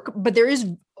New York, but there is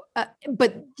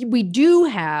but we do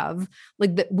have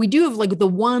like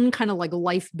the one kind of like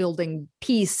life building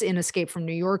piece in Escape from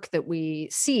New York that we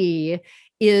see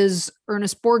is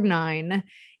Ernest Borgnine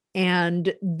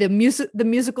and the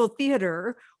musical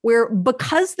theater, where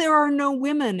because there are no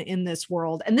women in this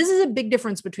world, and this is a big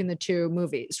difference between the two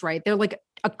movies, right? They're like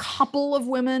a couple of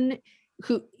women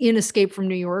who in Escape from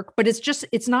New York, but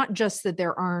it's not just that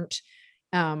there aren't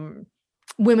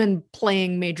women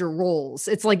playing major roles.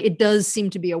 It's like it does seem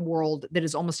to be a world that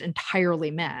is almost entirely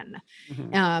men.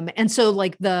 Mm-hmm. And so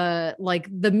like the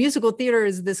musical theater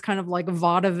is this kind of like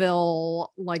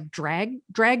vaudeville like drag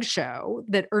show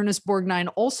that Ernest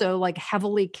Borgnine also like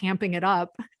heavily camping it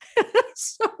up.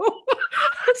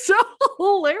 so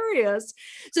hilarious.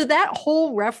 So that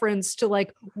whole reference to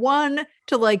like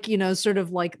you know, sort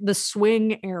of like the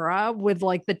swing era with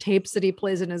like the tapes that he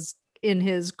plays in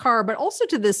his car, but also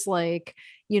to this like,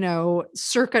 you know,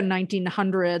 circa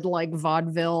 1900 like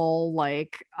vaudeville,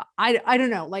 like I don't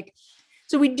know, like,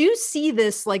 so we do see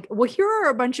this like, well, here are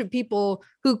a bunch of people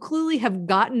who clearly have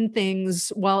gotten things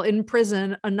while in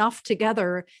prison enough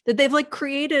together that they've like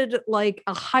created like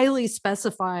a highly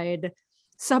specified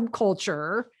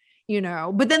subculture, you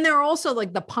know. But then there are also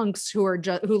like the punks who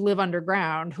live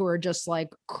underground, who are just like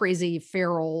crazy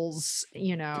ferals,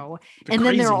 you know. The and crazies,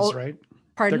 then they're all right.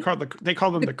 Pardon? They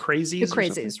call them the crazies. The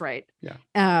crazies, right? Yeah.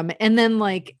 And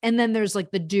then there's like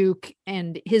the Duke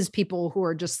and his people who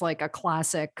are just like a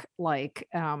classic, like,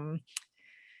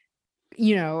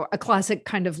 you know, a classic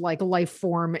kind of like life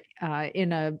form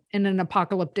in an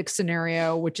apocalyptic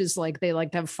scenario, which is like they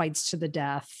like to have fights to the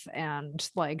death and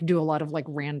like do a lot of like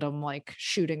random like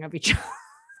shooting of each other.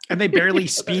 And they barely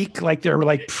speak, like they're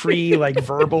like like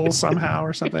verbal somehow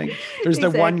or something. There's the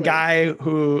one guy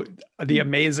who, the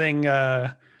amazing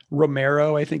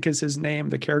Romero, I think is his name.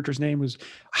 The character's name was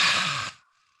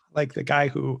like the guy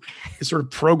who is sort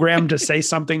of programmed to say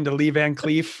something to Lee Van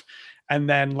Cleef, and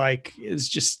then like is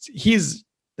just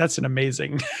that's an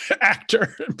amazing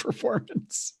actor and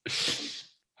performance.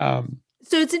 So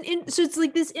it's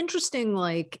like this interesting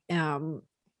like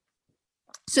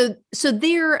So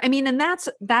there, I mean, and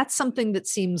that's something that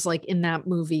seems like in that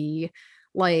movie,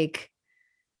 like,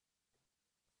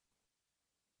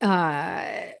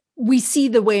 we see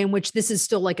the way in which this is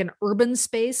still like an urban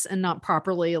space and not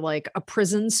properly like a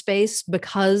prison space,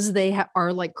 because they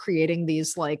are like creating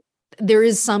these like there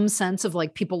is some sense of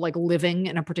like people like living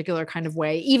in a particular kind of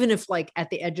way, even if like at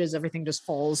the edges everything just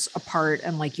falls apart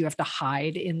and like you have to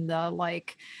hide in the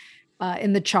like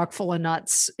in the chock full of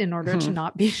nuts in order to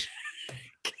not be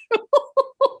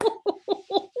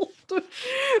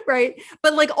right.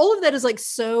 But like all of that is like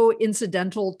so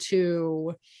incidental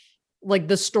to like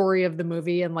the story of the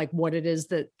movie and like what it is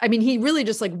that, I mean, he really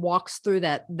just like walks through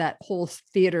that whole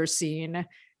theater scene,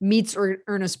 meets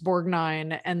Ernest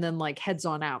Borgnine, and then like heads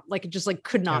on out. Like it just like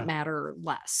could not matter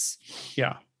less.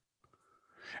 Yeah.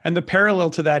 And the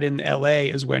parallel to that in LA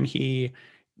is when he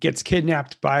gets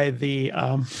kidnapped by the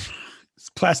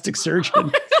plastic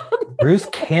surgeon. Bruce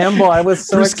Campbell. I was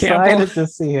so excited to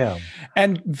see him.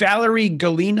 And Valerie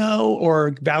Galino,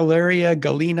 or Valeria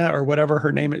Galina, or whatever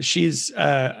her name is, she's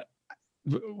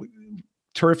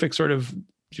terrific, sort of,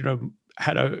 you know,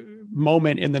 had a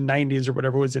moment in the 90s or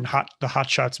whatever, was in the Hot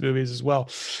Shots movies as well,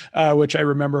 which I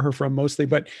remember her from mostly.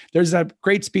 But there's that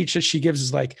great speech that she gives,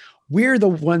 is like, we're the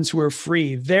ones who are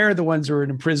free. They're the ones who are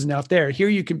in prison out there. Here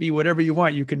you can be whatever you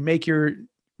want. You can make your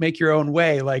own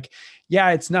way. Like,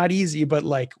 yeah, it's not easy, but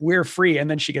like, we're free. And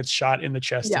then she gets shot in the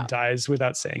chest and dies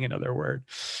without saying another word,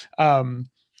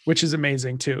 which is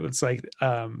amazing too. It's like,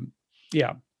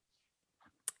 yeah.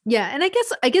 Yeah. And I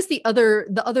guess the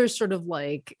other sort of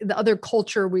like the other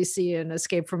culture we see in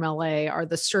Escape from LA are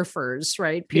the surfers,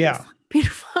 right? Peter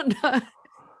Fonda.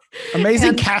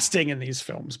 Amazing casting in these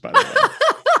films, by the way.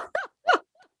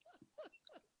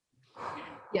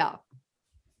 Yeah.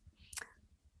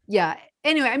 Yeah.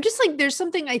 Anyway, I'm just like, there's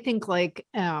something I think like,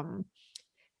 I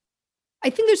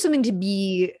think there's something to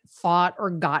be thought or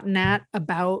gotten at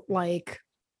about like,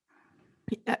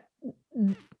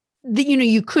 you know,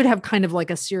 you could have kind of like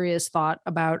a serious thought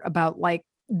about like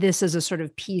this as a sort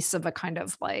of piece of a kind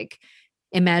of like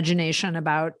imagination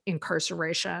about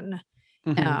incarceration.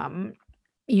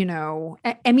 You know,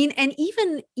 I mean, and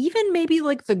even maybe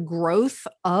like the growth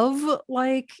of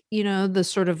like, you know, the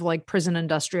sort of like prison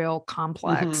industrial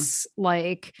complex,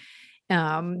 like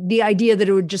the idea that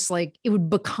it would just like, it would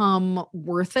become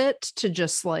worth it to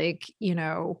just like, you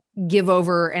know, give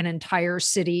over an entire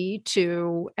city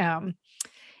to a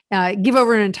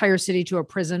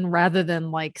prison rather than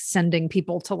like sending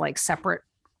people to like separate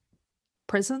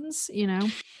prisons, you know?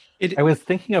 I was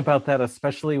thinking about that,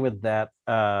 especially with that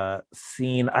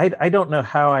scene. I don't know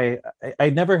how I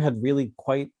never had really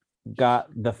quite got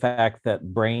the fact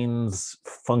that Brain's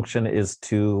function is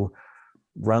to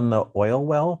run the oil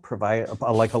well, provide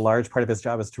like a large part of his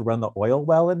job is to run the oil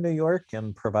well in New York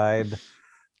and provide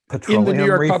petroleum in the New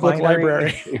York refinery. Public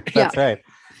Library. That's right.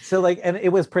 So like, and it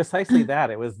was precisely that.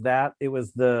 It was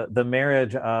the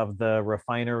marriage of the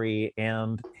refinery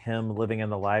and him living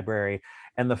in the library.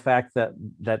 And the fact that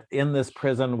in this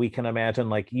prison, we can imagine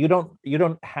like, you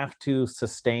don't have to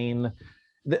sustain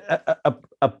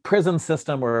a prison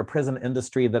system or a prison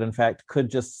industry that in fact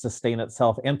could just sustain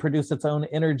itself and produce its own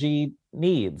energy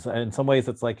needs. And in some ways,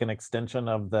 it's like an extension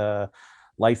of the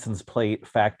license plate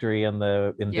factory and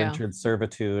the indentured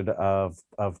servitude of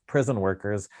prison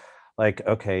workers. Like,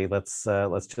 okay, let's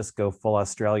just go full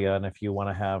Australia, and if you want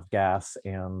to have gas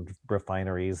and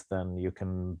refineries, then you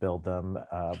can build them,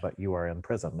 but you are in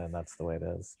prison, and that's the way it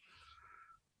is.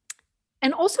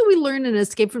 And also, we learned in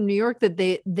Escape from New York that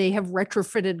they have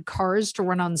retrofitted cars to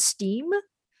run on steam.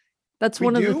 That's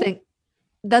one of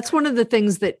the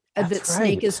things that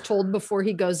Snake is told before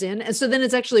he goes in, and so then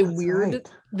it's actually weird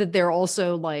that they're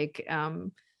also like,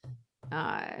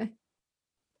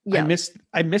 yeah.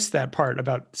 I missed that part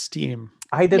about steam.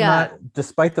 I did not,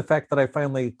 despite the fact that I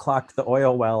finally clocked the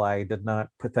oil well, I did not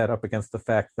put that up against the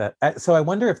fact that, so I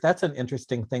wonder if that's an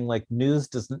interesting thing. Like news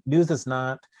is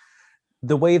not,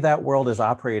 the way that world is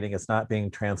operating is not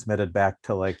being transmitted back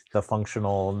to like the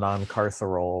functional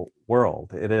non-carceral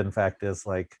world. It in fact is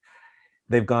like,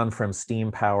 they've gone from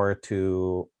steam power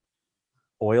to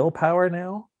oil power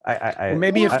now. I'm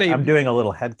doing a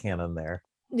little headcanon there.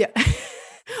 Yeah.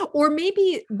 Or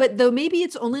maybe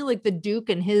it's only like the Duke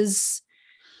and his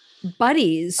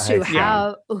buddies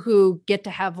who get to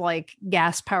have like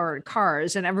gas powered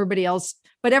cars, and everybody else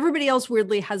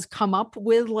weirdly has come up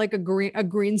with like a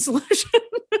green solution.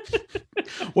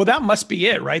 Well, that must be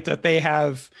it, right? That they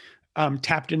have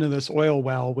tapped into this oil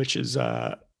well, which is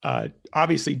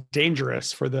obviously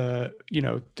dangerous for the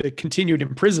continued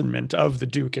imprisonment of the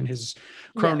Duke and his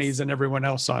cronies and everyone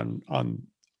else on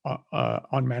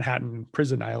Manhattan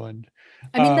Prison Island.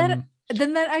 I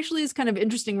mean, that actually is kind of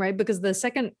interesting, right? Because the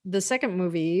second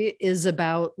movie is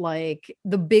about like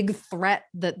the big threat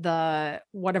that the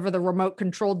whatever the remote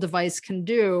controlled device can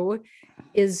do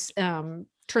is turn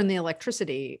the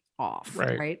electricity off,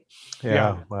 right?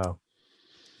 Yeah. Wow.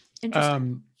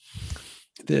 Interesting.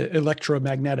 the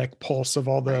electromagnetic pulse of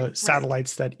all the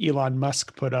satellites that Elon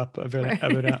Musk put up,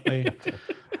 evidently.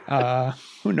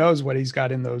 Who knows what he's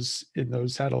got in those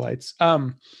satellites.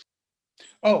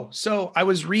 So I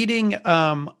was reading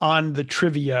on the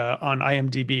trivia on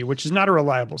IMDb, which is not a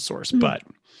reliable source, but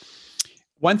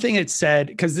one thing it said,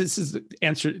 because this is the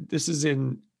answer, this is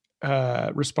in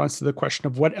response to the question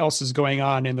of what else is going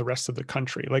on in the rest of the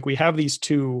country. Like we have these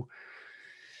two,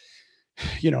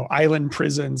 island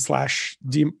prison /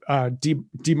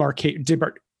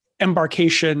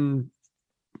 embarkation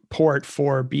port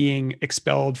for being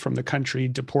expelled from the country,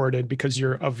 deported because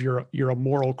you're a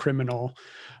moral criminal,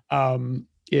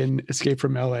 in Escape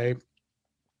from LA,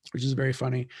 which is very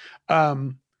funny.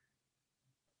 And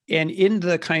in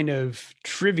the kind of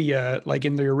trivia, like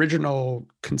in the original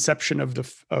conception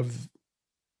of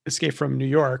Escape from New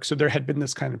York, so there had been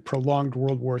this kind of prolonged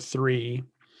World War III,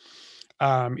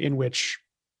 in which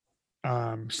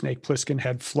Snake Plissken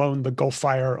had flown the Gulf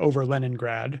Fire over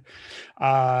Leningrad,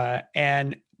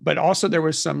 but also there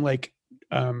was some like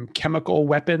chemical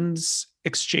weapons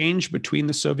exchange between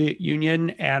the Soviet Union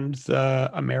and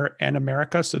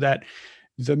America, so that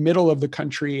the middle of the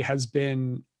country has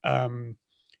been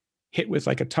hit with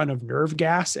like a ton of nerve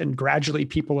gas, and gradually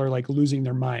people are like losing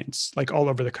their minds like all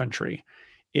over the country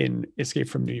in Escape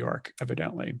from New York,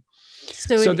 evidently.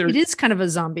 So it is kind of a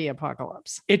zombie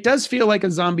apocalypse. It does feel like a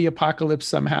zombie apocalypse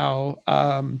somehow,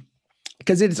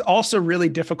 because it's also really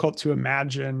difficult to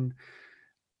imagine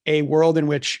a world in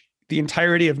which the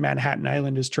entirety of Manhattan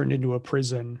Island is turned into a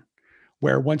prison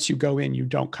where once you go in, you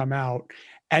don't come out.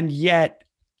 And yet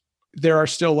there are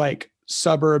still like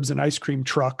suburbs and ice cream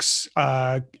trucks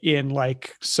in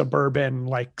like suburban,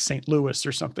 like St. Louis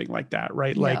or something like that.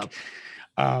 Right. Yeah.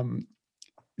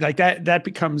 Like that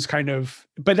becomes kind of,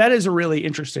 but that is a really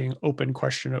interesting open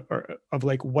question of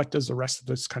like, what does the rest of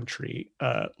this country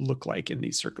look like in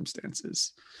these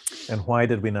circumstances? And why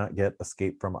did we not get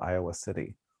Escape from Iowa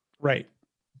City? Right.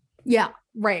 Yeah.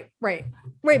 Right.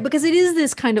 Because it is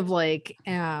this kind of like,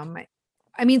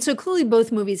 so clearly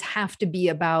both movies have to be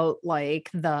about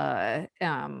like the,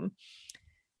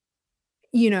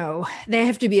 they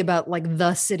have to be about like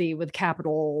the city with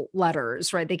capital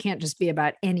letters, right? They can't just be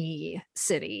about any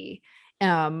city.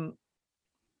 I'm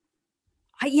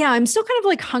still kind of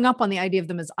like hung up on the idea of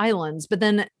them as islands, but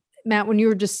then Matt, when you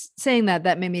were just saying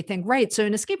that made me think, right. So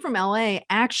in Escape from LA,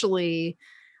 actually,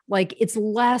 like it's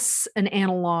less an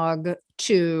analog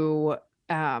to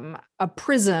a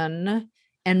prison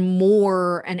and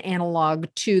more an analog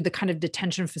to the kind of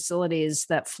detention facilities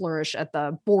that flourish at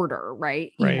the border,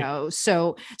 right?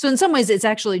 So in some ways it's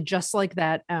actually just like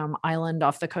that island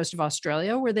off the coast of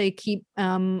Australia where they keep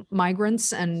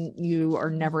migrants and you are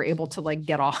never able to like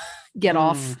get off.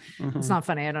 Mm-hmm. It's not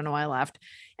funny. I don't know why I laughed.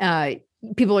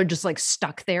 People are just like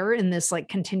stuck there in this like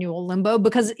continual limbo,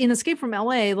 because in Escape from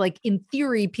LA, like in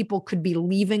theory, people could be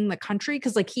leaving the country.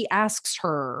 Cause like he asks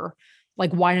her,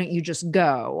 like, why don't you just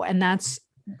go? And that's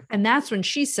when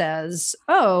she says,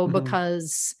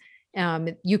 because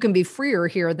you can be freer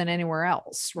here than anywhere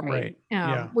else. Right.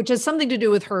 Which has something to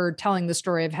do with her telling the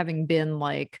story of having been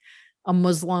like a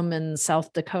Muslim in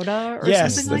South Dakota or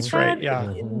something like that. Right.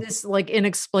 Yeah. This like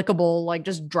inexplicable, like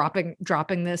just dropping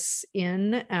this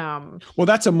in. Well,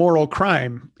 that's a moral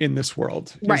crime in this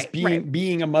world. Right.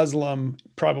 Being a Muslim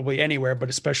probably anywhere, but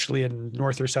especially in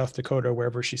North or South Dakota,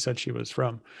 wherever she said she was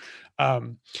from.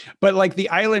 But like the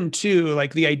island too,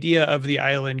 like the idea of the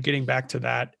island, getting back to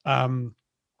that. And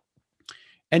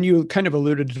you kind of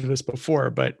alluded to this before,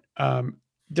 but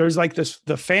there's like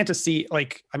the fantasy,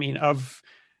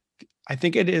 I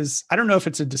think it is, I don't know if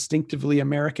it's a distinctively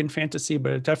American fantasy,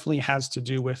 but it definitely has to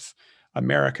do with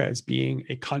America as being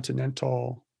a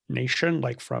continental nation,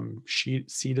 like from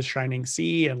sea to shining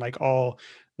sea and like all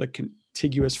the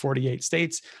contiguous 48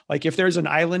 states. Like if there's an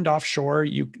island offshore,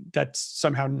 that's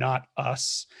somehow not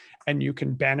us, and you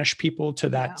can banish people to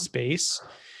that space,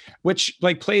 which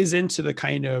like plays into the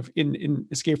kind of in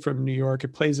Escape from New York,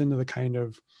 it plays into the kind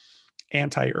of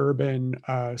anti-urban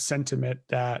sentiment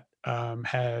that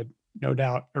had no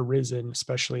doubt arisen,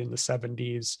 especially in the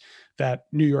 70s, that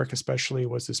New York especially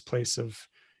was this place of,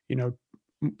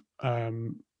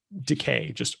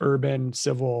 decay, just urban,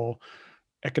 civil,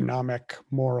 economic,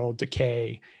 moral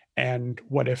decay. And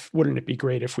wouldn't it be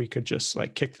great if we could just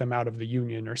like kick them out of the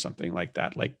union or something like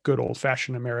that, like good old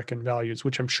fashioned American values,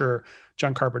 which I'm sure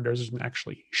John Carpenter doesn't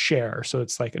actually share. So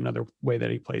it's like another way that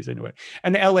he plays into it.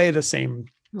 And LA, the same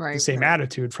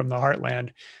attitude from the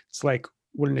heartland. It's like,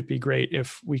 wouldn't it be great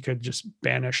if we could just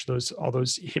banish all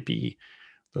those hippie,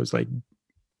 those like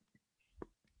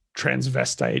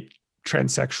transvestite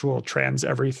transsexual, trans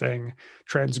everything,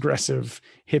 transgressive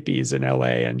hippies in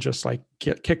LA and just like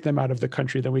kick them out of the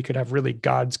country, then we could have really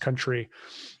God's country.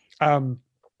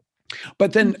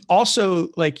 But then also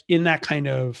like in that kind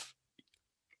of,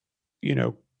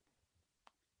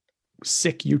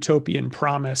 sick utopian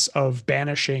promise of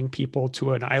banishing people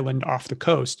to an island off the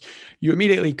coast, you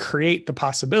immediately create the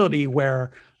possibility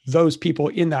where those people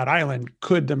in that island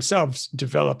could themselves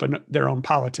develop their own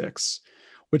politics,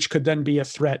 which could then be a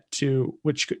threat to,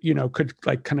 which, could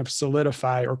like kind of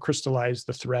solidify or crystallize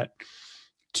the threat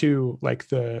to like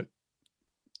the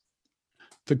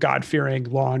God-fearing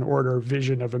law and order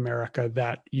vision of America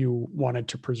that you wanted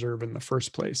to preserve in the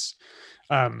first place.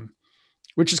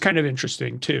 Which is kind of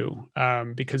interesting too,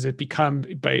 because it become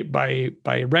by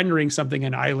rendering something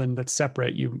an island that's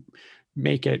separate, you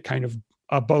make it kind of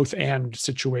a both and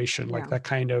situation, like that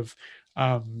kind of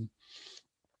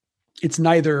it's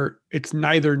neither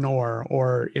nor,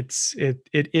 or it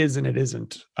is and it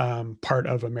isn't part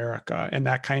of America, and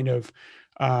that kind of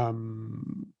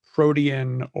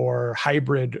protean or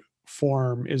hybrid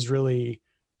form is really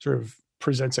sort of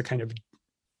presents a kind of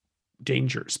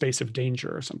space of danger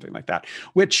or something like that,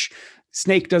 which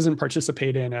Snake doesn't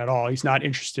participate in at all. He's not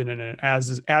interested in it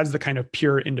as the kind of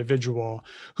pure individual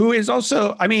who is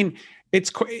also, I mean,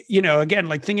 it's, again,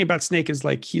 like thinking about Snake is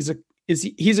like, he's a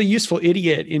useful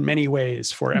idiot in many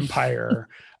ways for Empire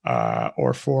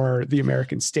or for the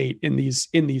American state in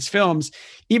these films,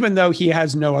 even though he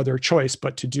has no other choice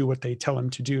but to do what they tell him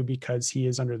to do, because he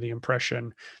is under the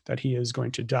impression that he is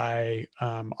going to die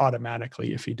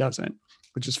automatically if he doesn't.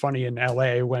 Which is funny in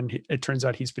LA when it turns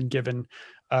out he's been given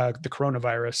the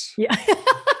coronavirus. Yeah.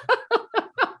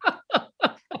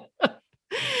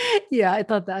 Yeah, I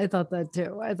thought that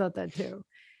too.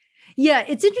 Yeah,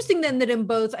 it's interesting then that in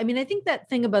both, I mean, I think that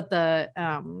thing about the,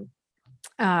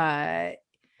 I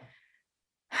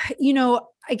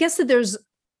guess that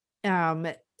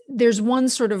there's one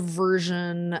sort of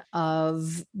version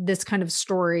of this kind of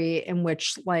story in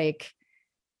which like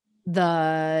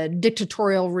the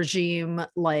dictatorial regime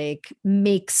like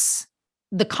makes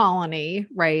the colony,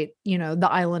 right? The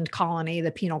island colony,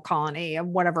 the penal colony of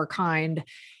whatever kind,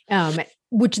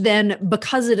 which then,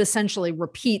 because it essentially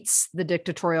repeats the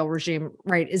dictatorial regime,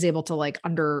 right, is able to like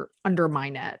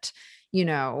undermine it,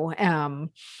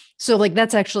 so like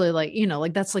that's actually like,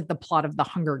 like that's like the plot of the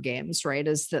Hunger Games, right?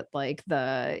 Is that like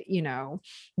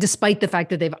despite the fact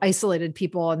that they've isolated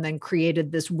people and then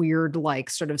created this weird,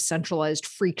 like sort of centralized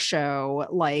freak show,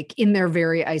 like in their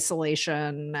very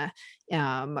isolation,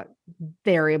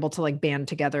 they're able to like band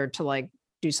together to like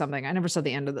do something. I never saw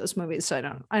the end of those movies, so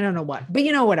I don't know what, but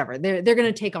whatever. They're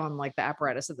going to take on like the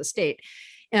apparatus of the state.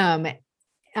 But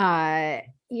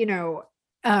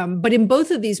in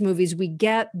both of these movies, we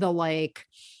get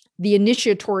the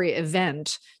initiatory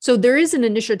event. So there is an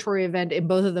initiatory event in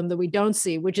both of them that we don't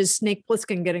see, which is Snake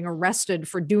Plissken getting arrested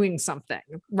for doing something,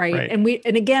 right? And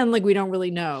again, like we don't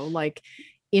really know, like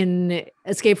in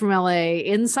Escape from LA,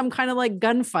 in some kind of like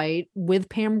gunfight with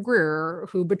Pam Grier,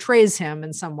 who betrays him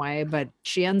in some way, but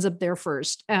she ends up there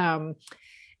first. Long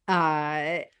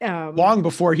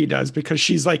before he does, because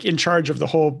she's like in charge of the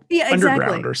whole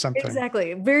underground or something.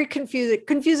 Exactly. Very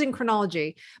confusing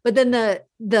chronology. But then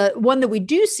the one that we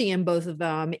do see in both of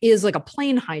them is like a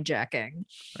plane hijacking.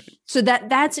 Right. So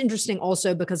that's interesting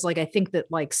also, because like I think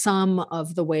that like some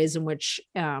of the ways in which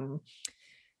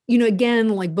again,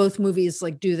 like both movies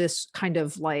like do this kind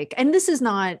of like, and this is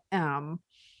not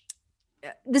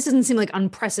this doesn't seem like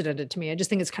unprecedented to me. I just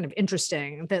think it's kind of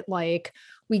interesting that like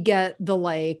we get the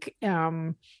like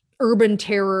urban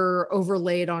terror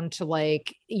overlaid onto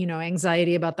like,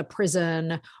 anxiety about the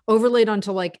prison, overlaid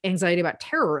onto like anxiety about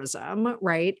terrorism,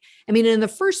 right? I mean, in the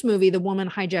first movie, the woman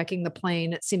hijacking the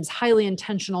plane, it seems highly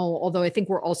intentional, although I think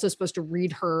we're also supposed to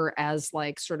read her as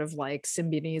like sort of like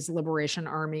Symbionese Liberation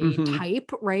Army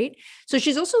type, right? So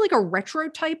she's also like a retro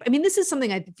type. I mean, this is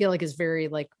something I feel like is very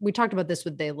like, we talked about this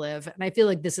with They Live, and I feel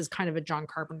like this is kind of a John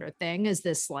Carpenter thing, is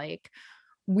this like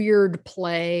weird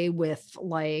play with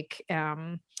like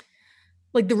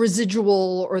the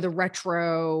residual or the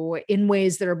retro in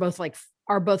ways that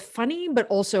are both funny, but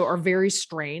also are very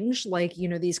strange. Like,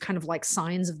 these kind of like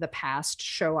signs of the past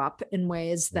show up in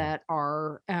ways that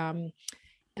are,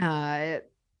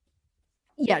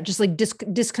 just like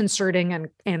disconcerting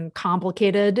and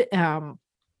complicated.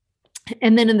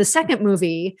 And then in the second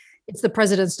movie, it's the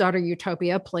president's daughter,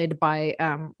 Utopia, played by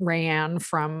Rayanne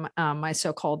from My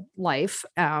So-Called Life,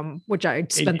 which I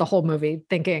spent the whole movie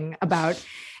thinking about.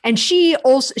 And she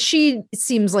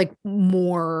seems like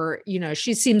more,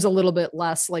 she seems a little bit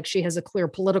less like she has a clear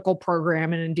political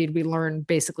program. And indeed, we learn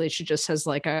basically she just has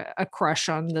like a crush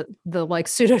on the like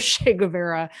pseudo Che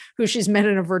Guevara, who she's met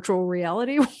in a virtual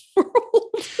reality world.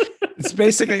 It's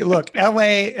basically, look,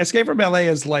 Escape from LA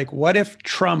is like, what if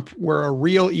Trump were a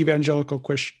real evangelical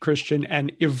Christian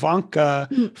and Ivanka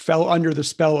fell under the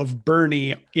spell of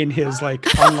Bernie in his like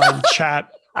online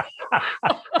chat?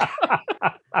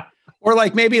 Or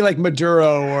like maybe like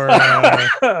Maduro or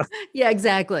yeah,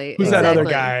 exactly. Who's that other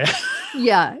guy?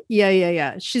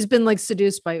 Yeah. She's been like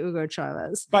seduced by Hugo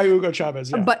Chavez.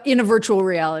 Yeah. But in a virtual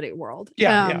reality world.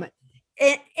 Yeah.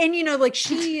 And like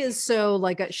she is so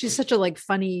like she's such a like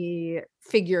funny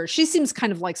figure. She seems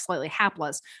kind of like slightly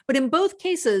hapless, but in both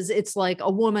cases it's like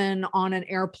a woman on an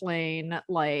airplane,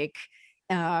 like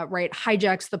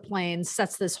hijacks the plane,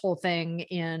 sets this whole thing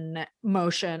in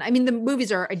motion. I mean, the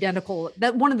movies are identical.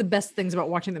 That one of the best things about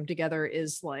watching them together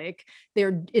is like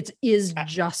it is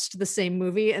just the same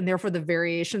movie, and therefore the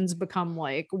variations become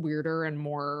like weirder and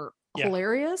more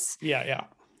hilarious. Yeah.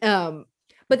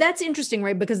 But that's interesting,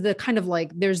 right? Because the kind of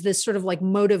like, there's this sort of like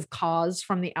motive cause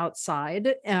from the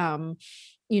outside, and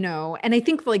I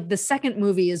think like the second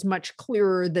movie is much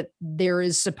clearer that there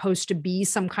is supposed to be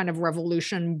some kind of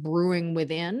revolution brewing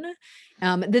within.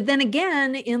 That then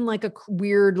again, in like a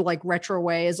weird, like retro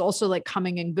way, is also like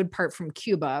coming in good part from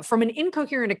Cuba, from an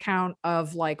incoherent account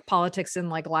of like politics in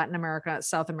like Latin America,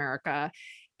 South America,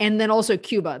 and then also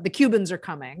Cuba. The Cubans are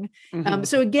coming. Mm-hmm.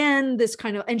 So again, this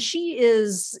kind of, and she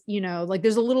is, like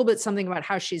there's a little bit something about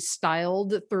how she's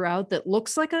styled throughout that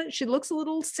looks like she looks a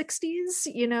little 60s,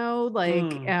 she's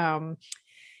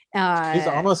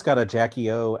almost got a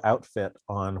Jackie O outfit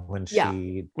on when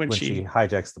she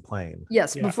hijacks the plane.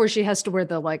 Yes, before she has to wear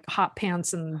the like hot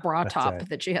pants and bra top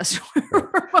that she has to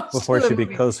wear. Before she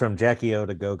goes from Jackie O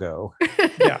to Go-Go.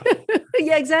 Yeah.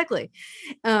 Yeah, exactly.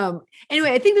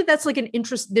 Anyway, I think that's like an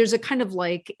interest. There's a kind of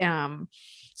like,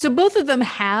 so both of them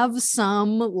have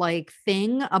some like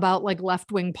thing about like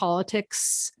left-wing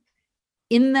politics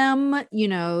in them,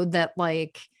 that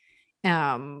like,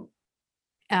 whatever,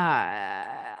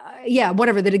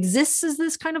 that exists as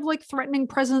this kind of like threatening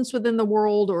presence within the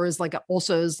world, or is like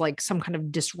also is like some kind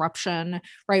of disruption,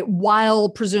 right? While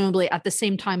presumably at the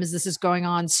same time as this is going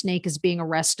on, Snake is being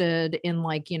arrested in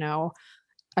like,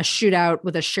 a shootout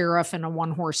with a sheriff in a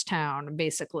one-horse town,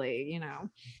 basically,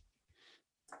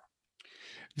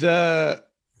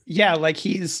 like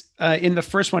he's in the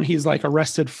first one, he's like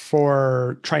arrested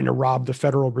for trying to rob the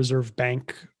Federal Reserve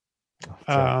Bank.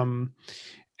 And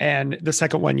the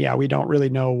second one, we don't really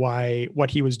know what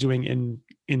he was doing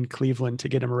in Cleveland to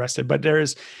get him arrested. But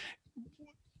there's,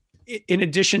 in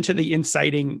addition to the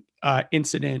inciting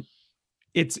incident,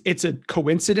 it's a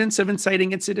coincidence of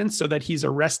inciting incidents, so that he's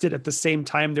arrested at the same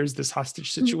time there's this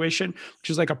hostage situation, which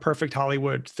is like a perfect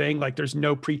Hollywood thing. Like there's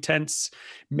no pretense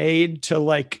made to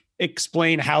like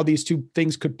explain how these two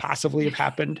things could possibly have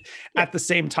happened at the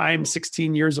same time,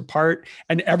 16 years apart.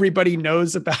 And everybody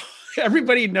knows the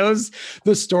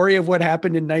story of what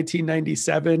happened in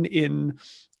 1997 in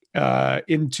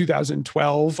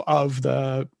 2012 of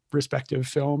the respective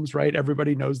films, right?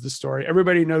 Everybody knows the story.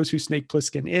 Everybody knows who Snake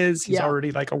Plissken is. He's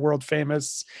already like a world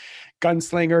famous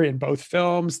gunslinger in both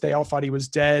films. They all thought he was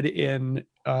dead in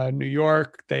New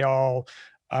York. They all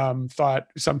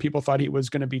some people thought he was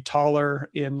going to be taller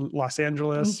in Los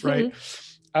Angeles, right?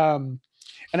 And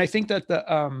I think that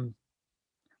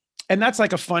and that's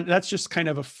like that's just kind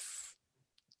of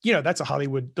that's a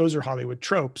Hollywood, those are Hollywood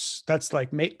tropes. That's like,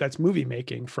 that's movie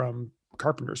making from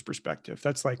Carpenter's perspective.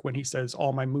 That's like when he says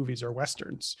all my movies are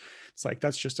Westerns. It's like,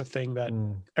 that's just a thing that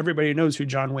everybody knows who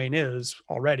John Wayne is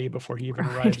already before he even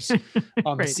arrives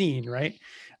on the scene. Right.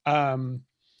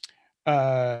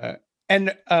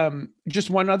 Just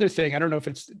one other thing, I don't know if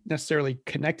it's necessarily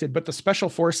connected, but the special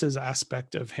forces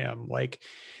aspect of him, like,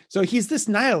 so he's this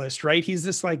nihilist, right? He's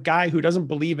this like guy who doesn't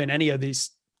believe in any of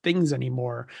these things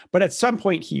anymore. But at some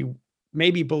point he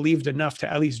maybe believed enough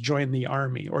to at least join the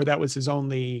army, or that was his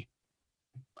only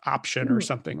option or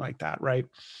something like that. Right.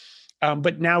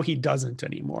 But now he doesn't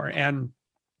anymore. And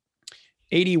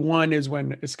 81 is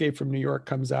when Escape from New York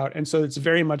comes out. And so it's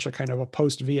very much a kind of a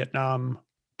post-Vietnam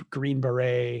Green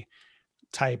Beret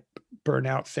type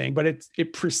burnout thing, but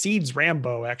it precedes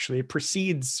Rambo. Actually, it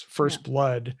precedes First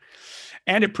Blood,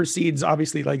 and it precedes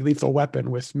obviously like Lethal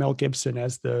Weapon with Mel Gibson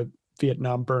as the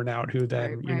Vietnam burnout, who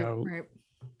then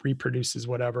reproduces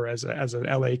whatever as an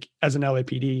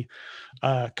LAPD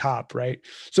cop, right?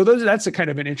 So that's a kind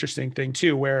of an interesting thing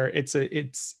too, where it's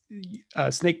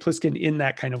Snake Plissken in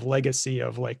that kind of legacy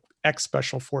of like ex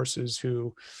special forces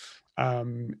who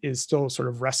is still sort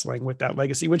of wrestling with that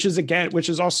legacy, which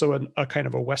is also a kind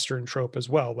of a Western trope as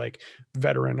well, like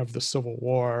veteran of the Civil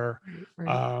War,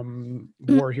 Right.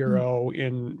 war hero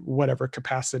in whatever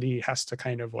capacity has to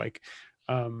kind of like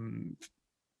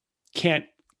can't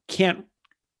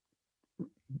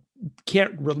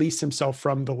release himself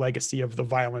from the legacy of the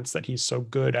violence that he's so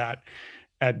good at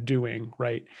doing,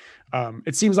 right?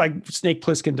 It seems like Snake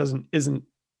Plissken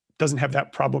doesn't have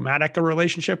that problematic a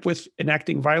relationship with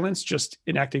enacting violence, just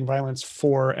enacting violence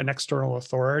for an external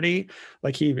authority.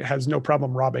 Like he has no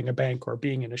problem robbing a bank or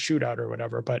being in a shootout or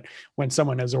whatever. But when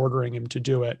someone is ordering him to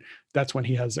do it, that's when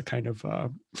he has a kind of,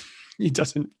 he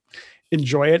doesn't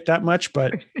enjoy it that much,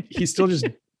 but he still just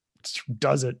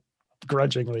does it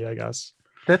grudgingly, I guess.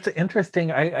 That's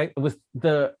interesting. I was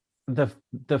the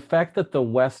fact that the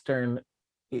Western,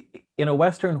 in a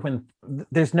Western, when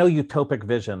there's no utopic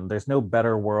vision, there's no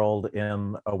better world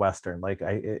in a Western. Like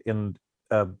in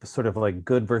a sort of like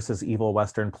good versus evil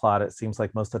Western plot, it seems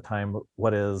like most of the time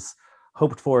what is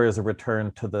hoped for is a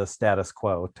return to the status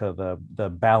quo, to the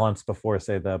balance before,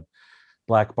 say, the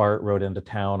Black Bart rode into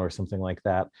town or something like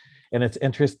that. And it's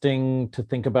interesting to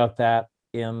think about that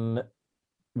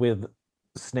with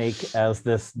Snake as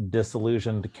this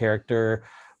disillusioned character,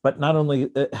 but not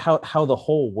only how the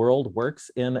whole world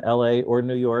works in LA or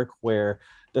New York, where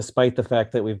despite the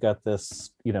fact that we've got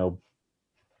this,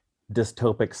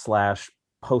 dystopic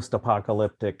 /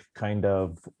 post-apocalyptic kind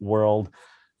of world,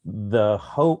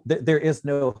 there is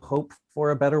no hope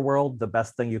for a better world. The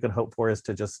best thing you can hope for is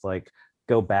to just like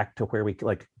go back to where we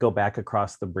go back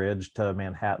across the bridge to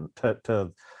Manhattan,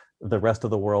 to the rest of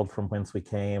the world from whence we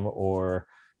came, or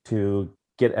to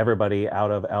get everybody out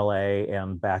of LA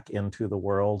and back into the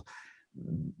world.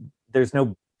 There's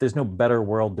no better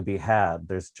world to be had.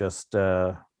 There's just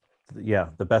the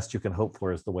best you can hope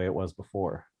for is the way it was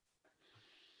before.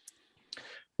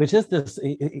 Which is this,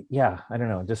 I don't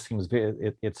know, it just seems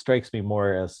it strikes me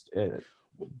more as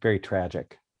very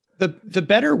tragic. The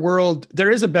better world, there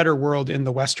is a better world in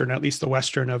the Western, at least the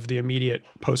Western of the immediate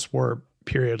post-war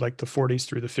period, like the 40s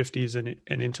through the 50s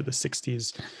and into the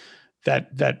 60s.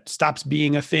 That stops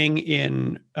being a thing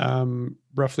in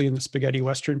roughly in the spaghetti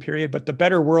Western period. But the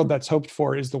better world that's hoped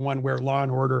for is the one where law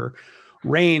and order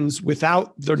reigns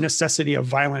without the necessity of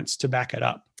violence to back it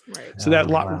up. Right. So that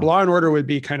law and order would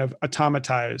be kind of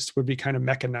automatized, would be kind of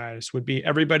mechanized,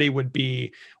 everybody would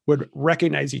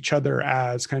recognize each other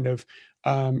as kind of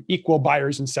equal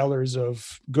buyers and sellers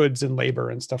of goods and labor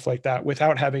and stuff like that,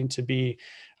 without having to be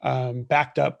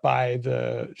backed up by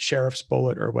the sheriff's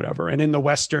bullet or whatever. And in the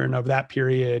Western of that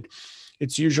period,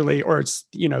 it's usually, or it's,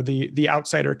 the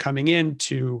outsider coming in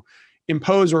to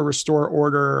impose or restore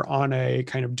order on a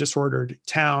kind of disordered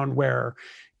town where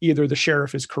either the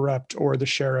sheriff is corrupt or the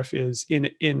sheriff is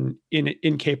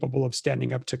incapable of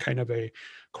standing up to kind of a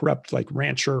corrupt like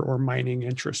rancher or mining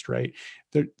interest, right?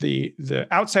 The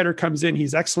outsider comes in,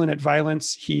 he's excellent at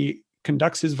violence, he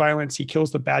conducts his violence, he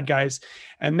kills the bad guys,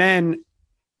 and then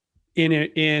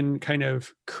in kind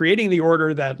of creating the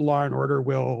order that law and order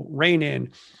will reign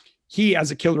in, he as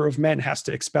a killer of men has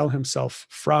to expel himself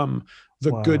from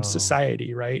the good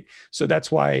society, right? So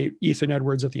that's why Ethan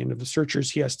Edwards at the end of The Searchers,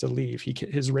 he has to leave.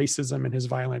 His racism and his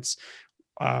violence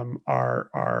are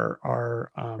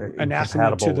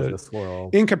anathema to this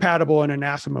world. Incompatible and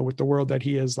anathema with the world that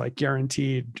he is like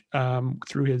guaranteed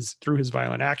through his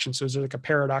violent action. So there's like a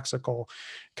paradoxical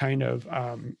kind of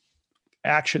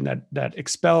action that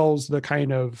expels the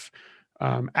kind of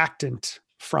actant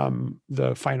from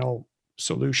the final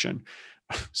solution,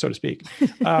 so to speak.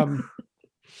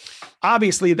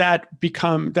 Obviously that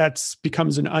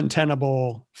becomes an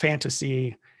untenable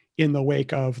fantasy in the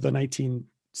wake of the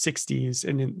 1960s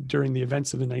and during the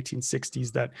events of the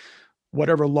 1960s, that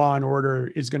whatever law and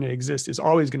order is going to exist is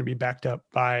always going to be backed up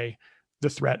by the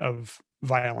threat of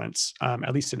violence,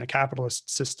 at least in a capitalist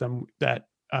system that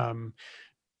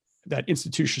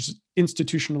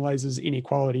institutionalizes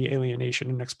inequality, alienation,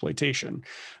 and exploitation.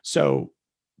 So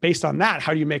based on that,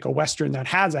 how do you make a Western that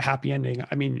has a happy ending?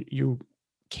 I mean, you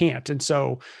can't. And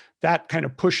so that kind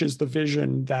of pushes the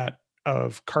vision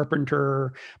of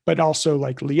Carpenter, but also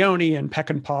like Leone and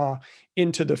Peckinpah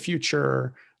into the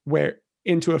future,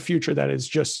 into a future that is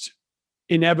just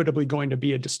inevitably going to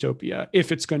be a dystopia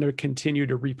if it's going to continue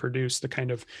to reproduce the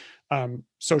kind of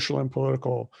social and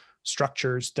political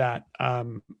structures that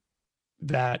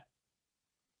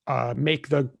make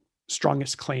the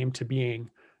strongest claim to being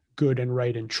good and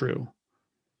right and true.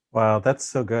 Wow, that's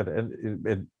so good. And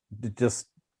it just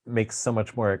makes so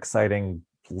much more exciting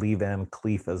Lee Van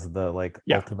Cleef as the like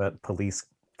Yeah. ultimate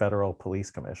federal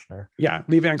police commissioner. Yeah,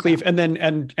 Lee Van Cleef, and then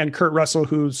and Kurt Russell,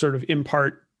 who sort of in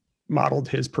part modeled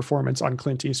his performance on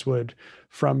Clint Eastwood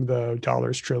from the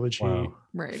Dollars trilogy Wow.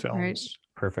 films.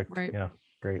 Perfect. Right. Yeah,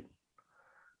 great.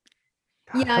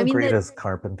 God, Yeah, how I mean, great is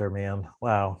Carpenter, man?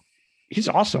 Wow. He's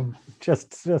awesome.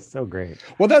 Just so great.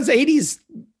 Well, those 80s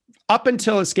up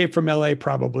until Escape from LA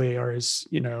probably are as,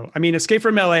 I mean, Escape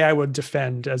from LA I would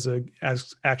defend as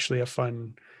actually a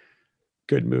fun,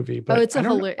 good movie. But it's I don't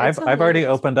know. hilarious. I've already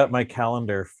opened up my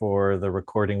calendar for the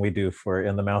recording we do for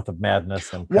In the Mouth of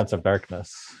Madness and Prince of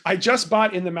Darkness. I just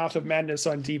bought In the Mouth of Madness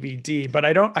on DVD, but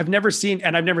I've never seen it,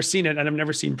 and I've never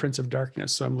seen Prince of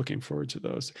Darkness. So I'm looking forward to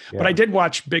those. Yeah. But I did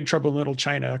watch Big Trouble in Little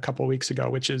China a couple of weeks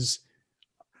ago,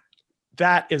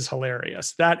 that is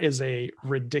hilarious. That is a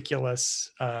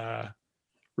ridiculous movie.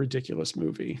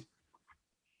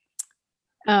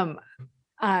 Yeah,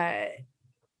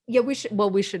 we should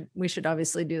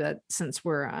obviously do that since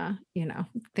we're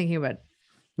thinking about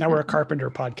Now we're a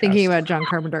Carpenter podcast. thinking about John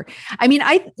Carpenter. I mean,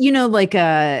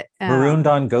 Marooned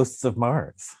on Ghosts of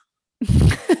Mars.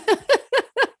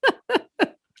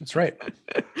 That's right.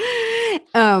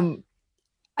 I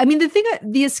mean,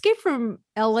 the Escape from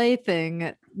LA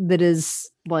thing that is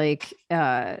like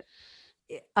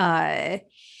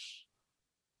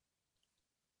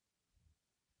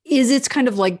is it's kind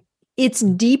of like it's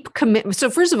deep commitment. So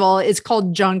first of all, it's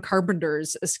called John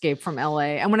Carpenter's Escape from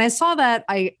LA. And when I saw that,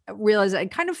 I realized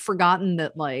I'd kind of forgotten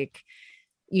that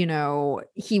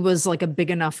he was like a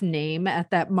big enough name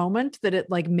at that moment that it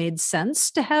like made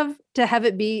sense to have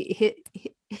it be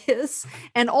his.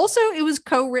 And also it was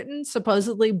co-written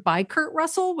supposedly by Kurt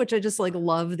Russell, which I just like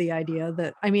love the idea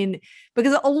that, I mean,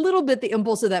 because a little bit the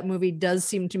impulse of that movie does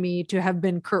seem to me to have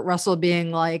been Kurt Russell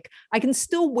being like, I can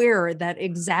still wear that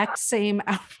exact same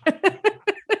outfit.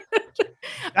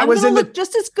 That was look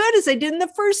just as good as I did in the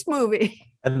first movie.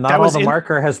 And not all the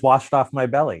marker has washed off my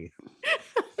belly.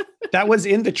 That was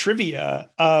in the trivia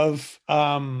of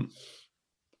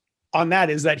on that,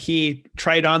 is that he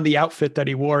tried on the outfit that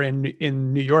he wore in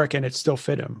New York and it still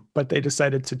fit him, but they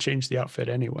decided to change the outfit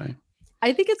anyway.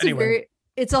 I think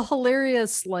it's a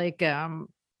hilarious the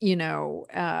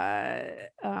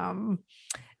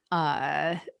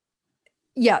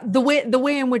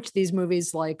way in which these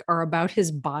movies like are about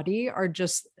his body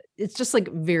it's just like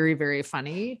very, very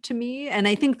funny to me. And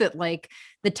I think that like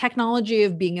the technology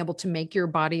of being able to make your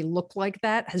body look like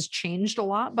that has changed a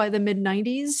lot by the mid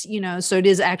 90s, so it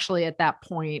is actually at that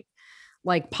point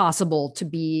like possible to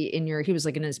be he was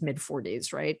like in his mid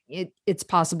 40s, right? It's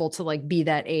possible to like be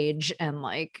that age and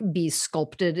like be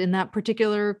sculpted in that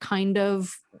particular kind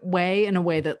of way, in a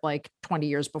way that like 20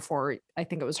 years before, I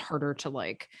think it was harder to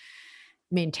like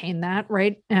maintain that,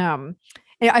 right?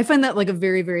 I find that like a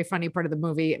very, very funny part of the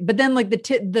movie, but then like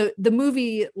the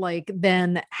movie like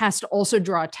then has to also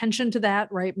draw attention to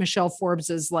that, right? Michelle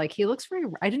Forbes is like, he looks very,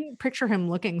 I didn't picture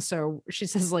him looking so, she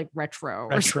says like retro.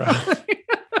 He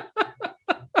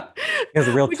has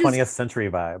a real 20th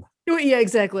century vibe. Yeah,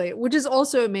 exactly. Which is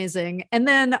also amazing. And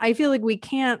then I feel like we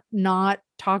can't not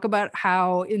talk about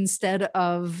how instead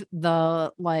of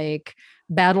the like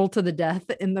battle to the death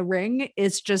in the ring,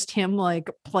 it's just him like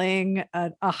playing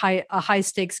a high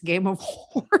stakes game of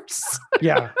horse.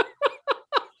 Yeah.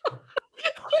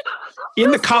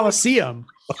 In the Coliseum.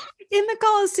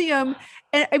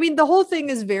 And I mean, the whole thing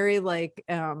is very like,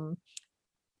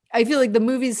 I feel like the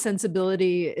movie's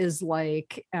sensibility is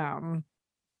like,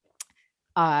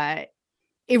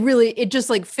 it just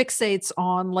like fixates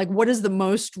on like, what is the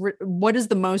most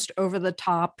over the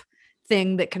top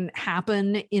thing that can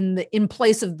happen in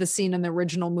place of the scene in the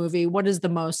original movie? What is the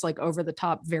most like over the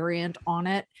top variant on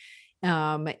it?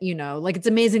 Like it's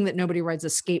amazing that nobody rides a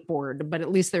skateboard, but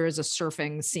at least there is a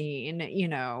surfing scene,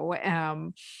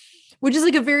 which is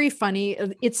like a very funny,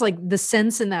 it's like the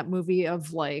sense in that movie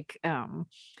of like,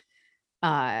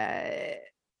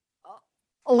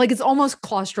 like it's almost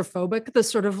claustrophobic, the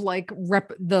sort of like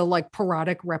the like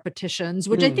parodic repetitions,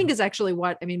 which I think is actually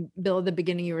what, I mean, Bill, at the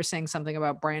beginning you were saying something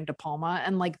about Brian De Palma,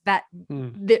 and like that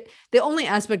the only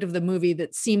aspect of the movie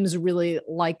that seems really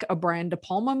like a Brian De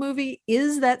Palma movie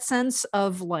is that sense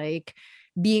of like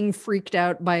being freaked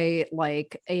out by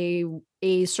like a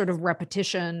sort of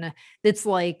repetition that's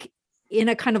like in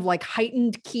a kind of like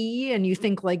heightened key, and you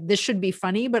think like this should be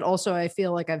funny, but also I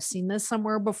feel like I've seen this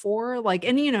somewhere before, like,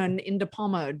 and in De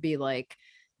Palma it would be like,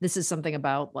 this is something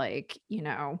about like,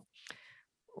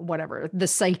 whatever, the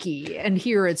psyche, and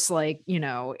here it's like,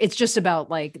 it's just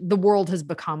about like the world has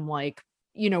become like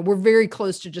we're very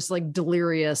close to just like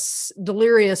delirious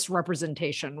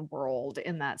representation world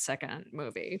in that second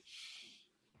movie.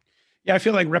 Yeah, I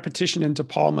feel like repetition in De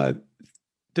Palma,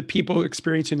 the people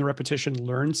experiencing the repetition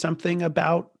learn something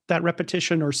about that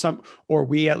repetition, or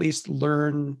we at least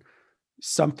learn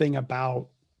something about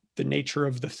the nature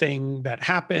of the thing that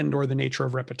happened or the nature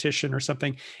of repetition or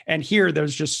something. And here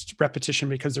there's just repetition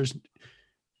because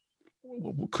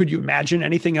could you imagine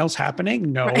anything else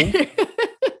happening? No. Right.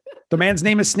 The man's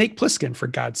name is Snake Plissken, for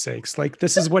God's sakes. Like,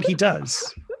 this is what he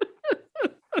does.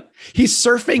 He's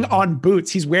surfing on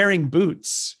boots. He's wearing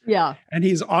boots. Yeah. And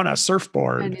he's on a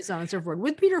surfboard. And he's on a surfboard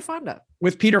with Peter Fonda.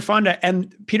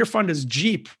 And Peter Fonda's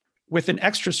Jeep with an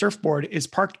extra surfboard is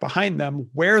parked behind them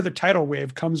where the tidal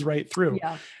wave comes right through.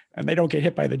 Yeah. And they don't get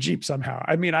hit by the Jeep somehow.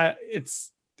 I mean,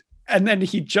 and then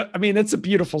it's a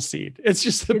beautiful scene. It's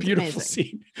just a beautiful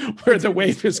scene where the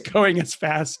wave is going as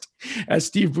fast as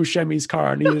Steve Buscemi's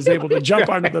car. And he is able to jump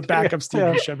onto the back of Steve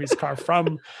Buscemi's car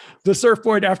from the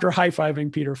surfboard after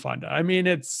high-fiving Peter Fonda. I mean,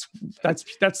 that's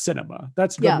cinema.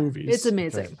 That's the movies. It's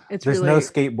amazing. It's There's no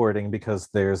skateboarding because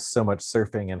there's so much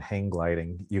surfing and hang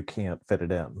gliding. You can't fit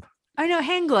it in. I know,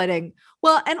 hang gliding.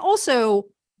 Well, and also,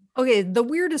 okay, the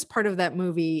weirdest part of that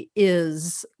movie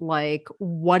is like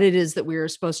what it is that we are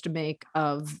supposed to make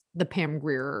of the Pam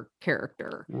Grier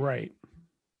character. Right.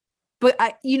 But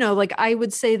I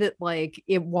would say that like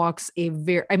it walks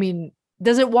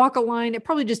does it walk a line? It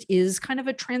probably just is kind of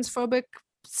a transphobic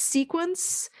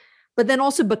sequence. But then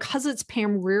also because it's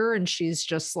Pam Grier and she's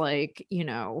just like,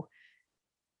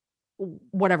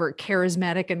 whatever,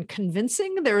 charismatic and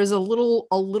convincing, there is a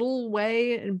little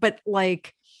way, but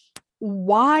like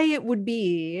why it would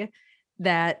be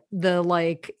that the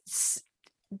like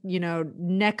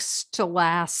next to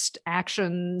last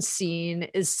action scene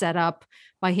is set up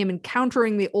by him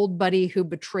encountering the old buddy who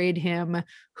betrayed him,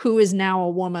 who is now a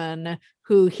woman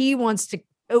who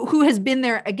has been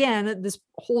there again, this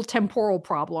whole temporal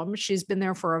problem. She's been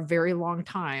there for a very long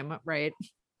time, right?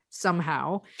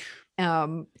 Somehow.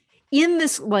 In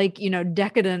this like,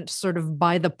 decadent sort of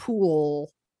by the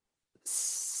pool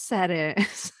setting.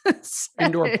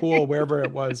 Indoor pool, wherever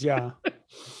it was. Yeah.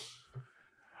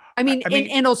 I mean,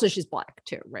 and also she's black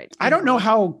too, right? I don't know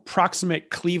how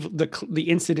proximate the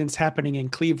incidents happening in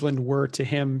Cleveland were to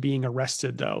him being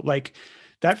arrested though. Like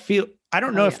I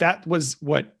don't know if that was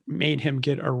what made him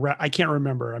get arrested. I can't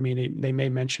remember. I mean, they may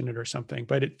mention it or something,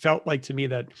 but it felt like to me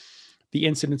that the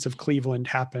incidents of Cleveland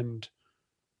happened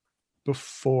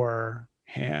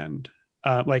beforehand.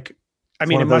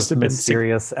 It must have been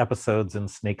mysterious episodes in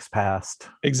Snake's past.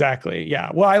 Exactly. Yeah.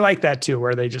 Well, I like that too,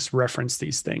 where they just reference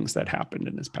these things that happened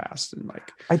in his past. And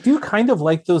like, I do kind of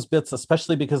like those bits,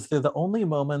 especially because they're the only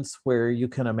moments where you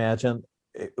can imagine.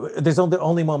 There's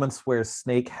only moments where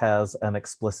Snake has an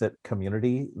explicit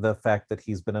community. The fact that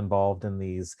he's been involved in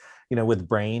these, with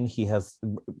Brain, he's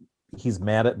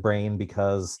mad at Brain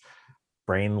because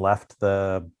Brain left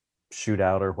the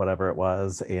shootout or whatever it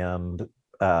was, and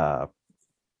the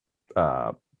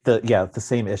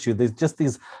same issue. There's just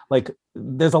these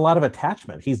there's a lot of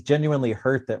attachment. He's genuinely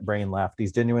hurt that Brain left.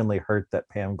 He's genuinely hurt that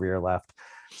Pam Grier left.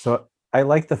 So I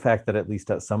like the fact that at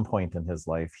least at some point in his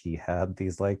life he had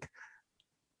these like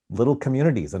little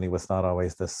communities and he was not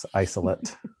always this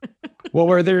isolate. Well,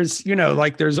 where there's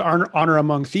there's honor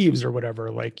among thieves or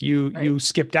whatever, like you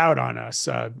skipped out on us,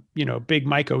 big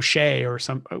Mike O'Shea or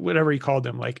whatever he called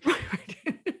him, like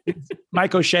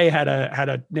Mike O'Shea had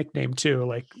a nickname too,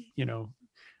 like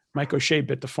Mike O'Shea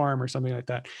bit the farm or something like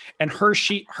that. And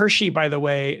Hershey, by the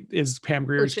way, is Pam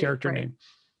Grier's character name,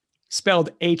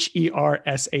 spelled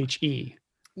Hershe.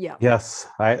 Yeah. Yes,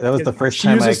 that was the first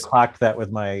time I clocked that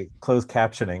with my closed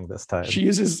captioning this time. She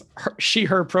uses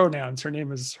her pronouns. Her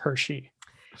name is Hershey.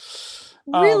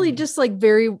 Really just like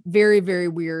very, very, very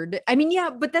weird. I mean,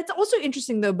 yeah, but that's also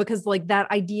interesting though, because like that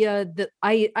idea that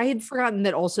I had forgotten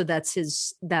that also that's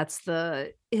his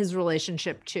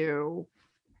relationship to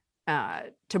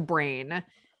Brain.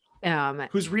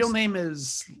 Whose real name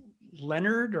is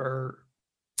Leonard or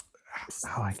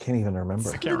I can't even remember.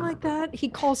 Something like that. He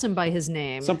calls him by his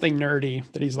name. Something nerdy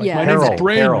that he's like, yeah. my name's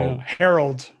Brain.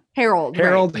 Harold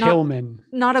right. Hillman.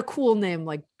 Not a cool name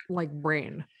like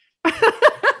Brain.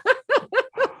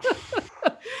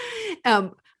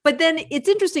 But then it's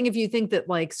interesting if you think that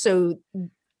like, so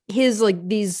his like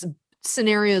these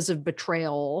scenarios of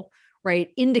betrayal,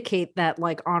 right, indicate that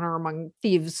like honor among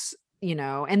thieves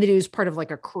and that he was part of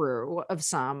like a crew of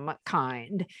some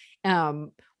kind,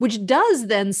 which does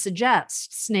then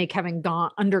suggest Snake having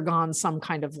undergone some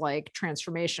kind of like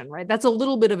transformation, right? That's a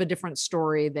little bit of a different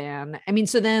story than,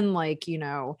 so then like,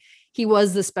 he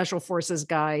was the special forces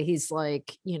guy. He's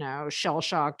like,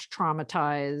 shell-shocked,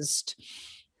 traumatized,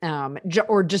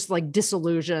 or just like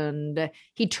disillusioned.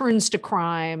 He turns to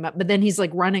crime, but then he's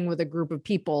like running with a group of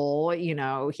people.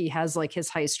 He has like his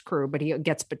heist crew, but he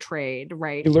gets betrayed,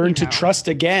 right? He learned to trust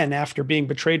again after being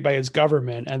betrayed by his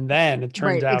government, and then it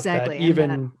turns out that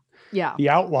even the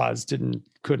outlaws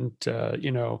couldn't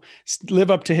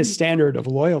live up to his standard of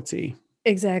loyalty.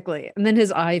 Exactly. And then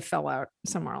his eye fell out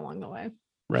somewhere along the way.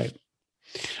 Right.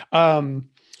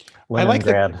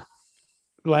 Leningrad.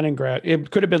 Leningrad.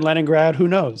 It could have been Leningrad. Who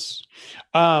knows?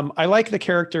 I like the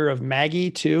character of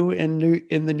Maggie too in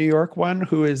the New York one,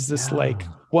 who is this like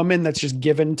woman that's just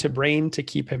given to Brain to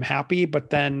keep him happy. But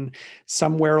then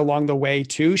somewhere along the way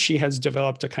too, she has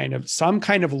developed some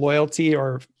kind of loyalty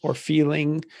or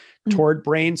feeling toward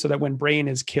Brain, so that when Brain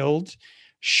is killed,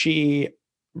 she,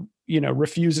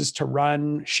 refuses to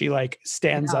run. She like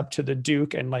stands up to the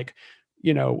Duke and like,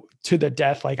 to the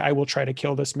death, like, I will try to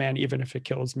kill this man, even if it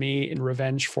kills me, in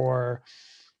revenge for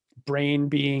Brain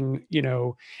being,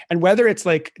 and whether it's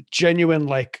like genuine,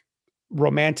 like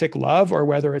romantic love, or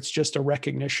whether it's just a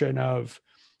recognition of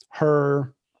his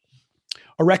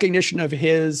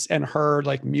and her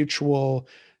like mutual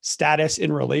status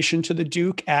in relation to the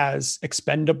Duke as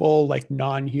expendable, like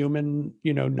non-human,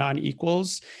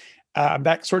 non-equals,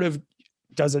 that sort of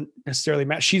doesn't necessarily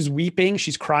matter. She's weeping,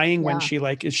 she's crying when she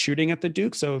like is shooting at the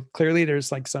Duke. So clearly there's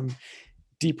like some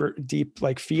deep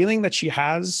like feeling that she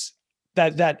has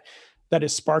that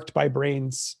is sparked by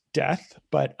Brain's death.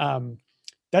 But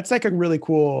that's like a really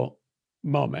cool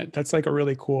moment. That's like a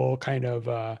really cool kind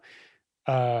of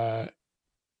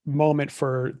moment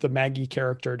for the Maggie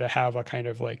character to have a kind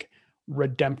of like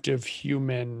redemptive,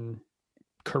 human,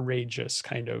 courageous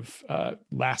kind of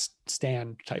last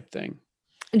stand type thing.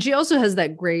 And she also has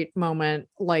that great moment,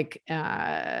 like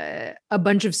a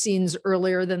bunch of scenes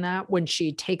earlier than that, when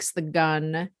she takes the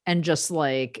gun and just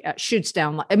like shoots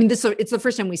down. It's the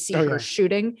first time we see her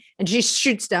shooting, and she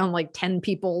shoots down like 10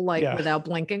 people without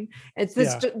blinking. It's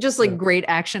this just like great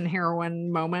action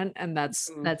heroine moment, and that's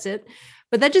it.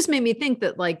 But that just made me think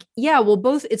that like,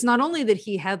 both. It's not only that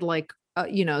he had like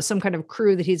some kind of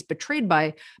crew that he's betrayed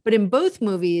by, but in both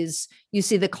movies you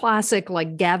see the classic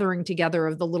like gathering together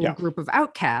of the little group of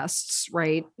outcasts,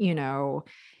 right?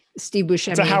 Steve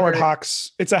Buscemi. It's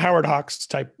a Howard Hawks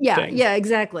type thing. Yeah,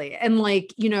 exactly. And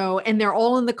like, and they're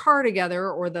all in the car together,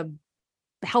 or the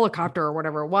helicopter or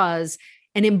whatever it was.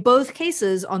 And in both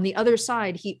cases, on the other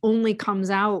side, he only comes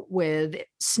out with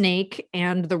Snake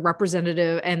and the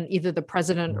representative, and either the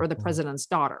president or the president's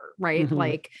daughter, right? Mm-hmm.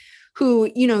 Like, who,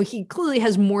 he clearly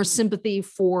has more sympathy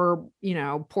for,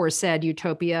 poor sad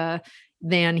Utopia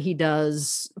than he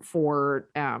does for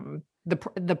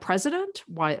the president,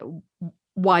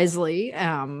 wisely.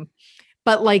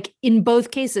 But like in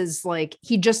both cases, like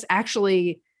he just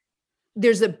actually,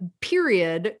 there's a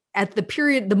period,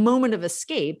 the moment of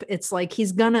escape, it's like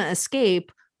he's gonna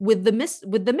escape with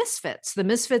the misfits. The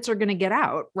misfits are gonna get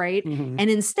out, right? Mm-hmm. And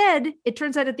instead, it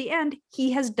turns out at the end,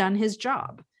 he has done his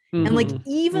job. Mm-hmm. And like,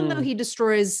 even though he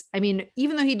destroys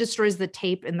the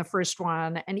tape in the first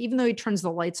one, and even though he turns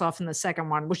the lights off in the second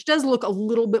one, which does look a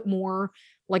little bit more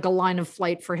like a line of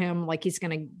flight for him, like he's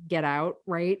going to get out,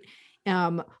 right?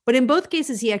 But in both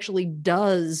cases, he actually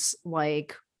does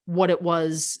like what it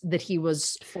was that he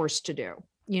was forced to do,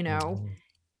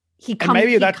 He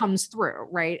comes through,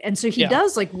 right? And so he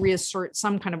does like reassert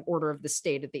some kind of order of the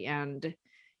state at the end,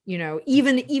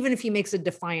 even if he makes a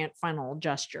defiant final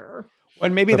gesture.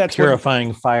 And maybe that's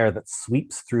purifying fire that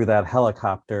sweeps through that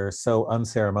helicopter so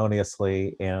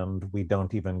unceremoniously, and we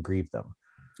don't even grieve them.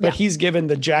 But he's given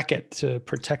the jacket to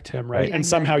protect him, right? And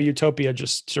somehow Utopia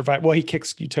just survived. Well, he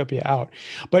kicks Utopia out.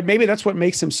 But maybe that's what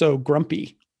makes him so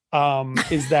grumpy,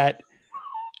 is that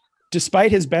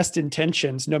despite his best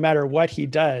intentions, no matter what he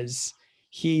does,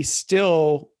 he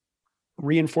still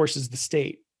reinforces the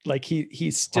state. Like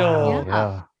he's still...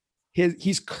 Wow,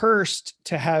 he's cursed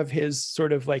to have his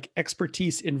sort of like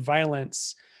expertise in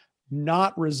violence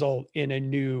not result in a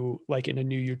new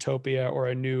utopia or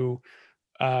a new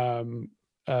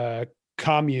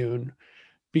commune,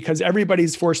 because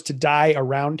everybody's forced to die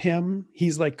around him.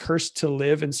 He's like cursed to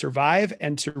live and survive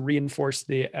and to reinforce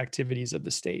the activities of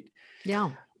the state. Yeah.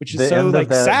 Which is so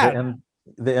like sad.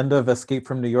 The end of Escape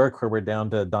from New York, where we're down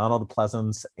to Donald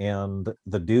Pleasance and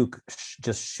the Duke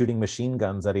just shooting machine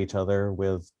guns at each other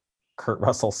with Kurt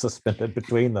Russell suspended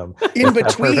between them. In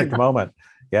between. Perfect moment.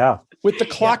 Yeah. with the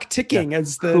clock ticking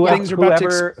as the Whoever- things are about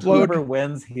to explode. Whoever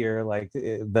wins here, like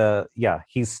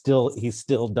he's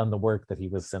still done the work that he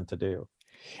was sent to do.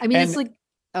 I mean, it's And- like,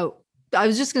 oh, I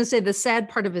was just going to say the sad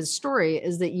part of his story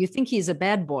is that you think he's a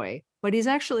bad boy, but he's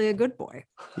actually a good boy.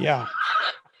 Yeah.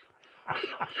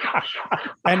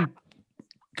 And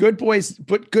good boys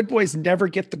never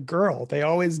get the girl. They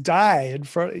always die in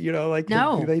front, like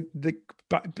No.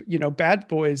 bad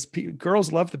boys,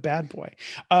 girls love the bad boy.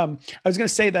 I was going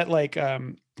to say that like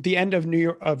the end of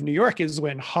New York is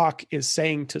when Hawk is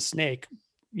saying to Snake,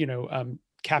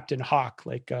 Captain Hawk,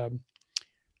 like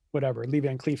whatever, Lee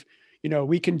Van Cleef,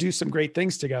 we can do some great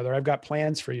things together. I've got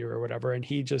plans for you or whatever. And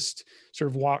he just sort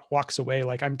of walks away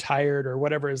like, I'm tired, or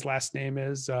whatever his last name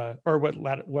is, or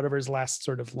whatever his last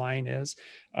sort of line is.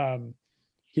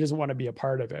 He doesn't want to be a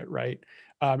part of it. Right.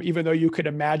 Even though you could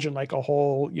imagine like a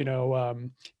whole,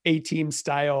 A-Team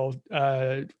style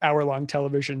hour-long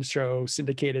television show,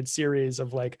 syndicated series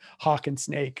of like Hawk and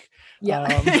Snake. Yeah.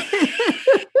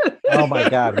 Oh my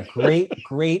God. Great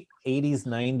 80s,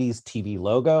 90s TV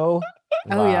logo.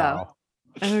 Oh, yeah. Wow.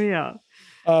 Oh, yeah.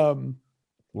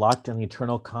 Locked in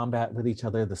eternal combat with each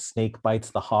other. The snake bites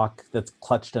the hawk that's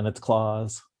clutched in its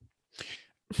claws.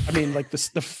 I mean, like the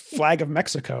flag of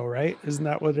Mexico, right? Isn't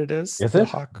that what it is? Is The it?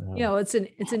 hawk, Yeah, it's an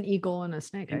eagle and a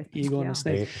snake. I think. eagle, and Yeah. a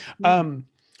snake. Right.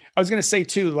 I was going to say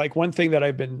too, like one thing that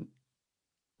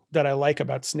I like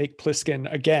about Snake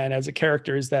Plissken again as a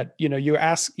character is that, you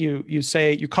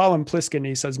call him Plissken and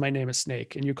he says, my name is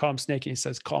Snake, and you call him Snake and he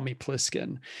says, call me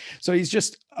Plissken. So he's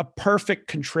just a perfect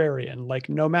contrarian. Like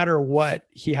no matter what,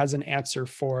 he has an answer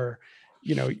for,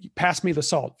 pass me the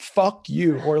salt, fuck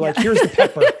you. Or like, here's the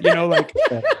pepper, like,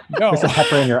 no. There's a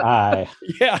pepper in your eye.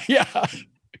 Yeah.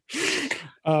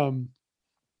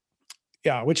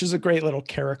 Yeah. Which is a great little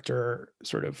character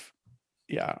sort of,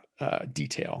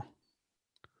 detail.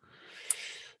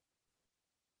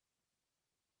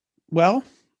 Well,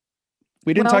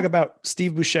 we didn't talk about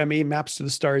Steve Buscemi, Maps to the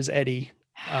Stars Eddie,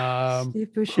 Steve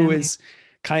who Buscemi. is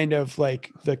kind of like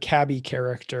the cabbie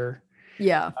character.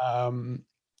 Yeah.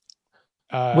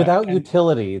 Without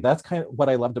utility. That's kind of what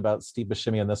I loved about Steve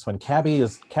Buscemi in this one. Cabby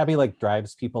like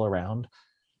drives people around,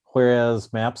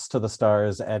 whereas Maps to the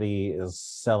Stars Eddie is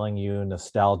selling you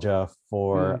nostalgia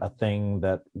for a thing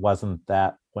that wasn't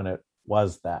that when it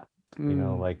was that.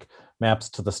 Like Maps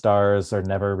to the Stars are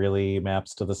never really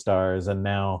Maps to the Stars, and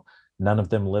now none of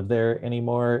them live there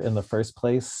anymore in the first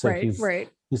place. So Right.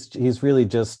 he's really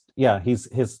just he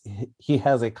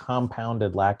has a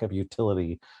compounded lack of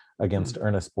utility against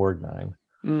Ernest Borgnine.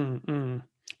 And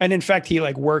in fact,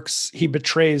 he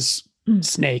betrays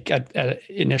Snake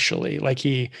initially. Like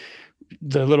the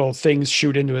little things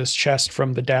shoot into his chest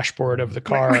from the dashboard of the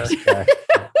car.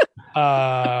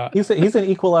 He's an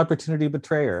equal opportunity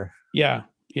betrayer. Yeah.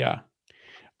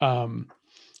 Well,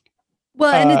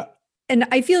 and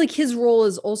I feel like his role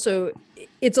is also,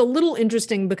 it's a little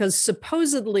interesting because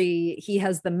supposedly he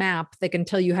has the map that can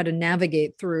tell you how to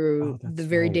navigate through the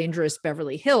very dangerous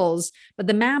Beverly Hills, but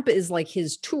the map is like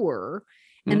his tour.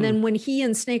 And then when he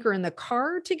and Snake are in the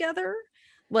car together,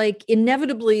 like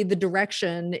inevitably the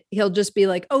direction, he'll just be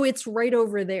like, oh, it's right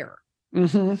over there.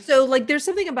 So like there's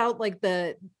something about like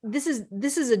this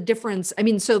is a difference. I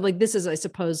mean, so like this is, I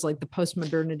suppose, like the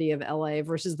post-modernity of LA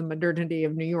versus the modernity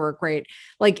of New York, right?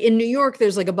 Like in New York,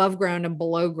 there's like above ground and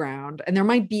below ground, and there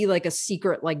might be like a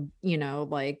secret, like,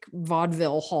 like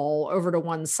vaudeville hall over to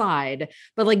one side,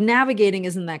 but like navigating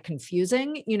isn't that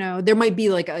confusing. There might be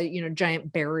like a,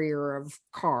 giant barrier of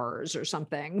cars or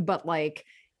something, but like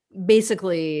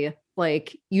basically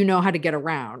like how to get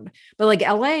around. But like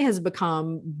LA has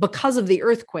become, because of the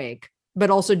earthquake, but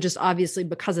also just obviously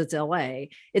because it's LA,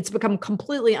 it's become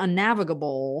completely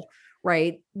unnavigable,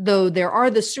 right? Though there are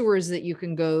the sewers that you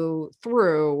can go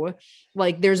through,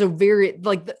 like there's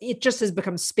it just has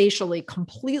become spatially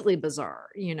completely bizarre,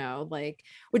 like,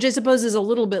 which I suppose is a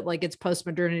little bit like it's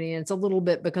post-modernity, and it's a little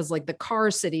bit because like the car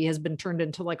city has been turned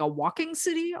into like a walking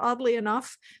city, oddly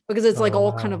enough, because it's like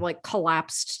all kind of like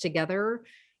collapsed together.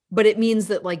 But it means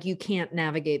that like you can't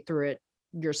navigate through it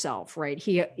yourself, right?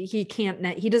 He can't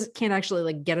actually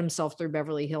like get himself through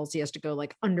Beverly Hills. He has to go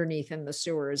like underneath in the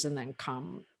sewers and then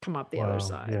come up the other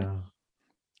side. Yeah.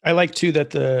 I like too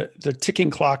that the ticking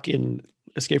clock in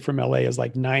Escape from LA is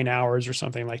like 9 hours or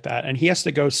something like that, and he has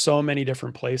to go so many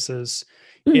different places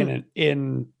in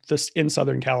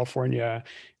Southern California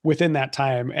within that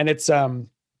time, and it's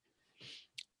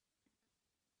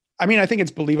I mean, I think it's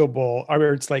believable,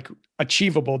 or it's like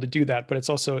achievable to do that, but it's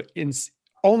also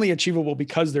only achievable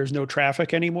because there's no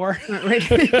traffic anymore. Right.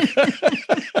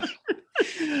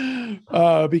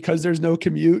 Because there's no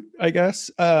commute, I guess.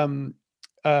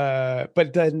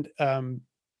 but then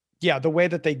yeah, the way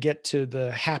that they get to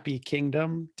the happy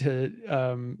kingdom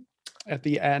to at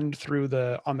the end through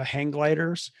on the hang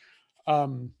gliders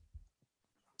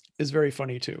is very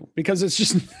funny too, because it's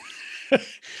just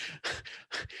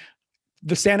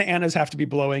the Santa Anas have to be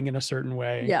blowing in a certain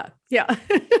way. Yeah.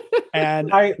 And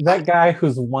that guy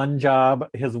whose one job,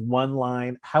 his one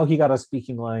line, how he got a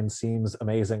speaking line seems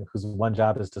amazing, whose one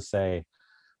job is to say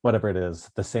whatever it is,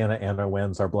 the Santa Ana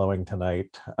winds are blowing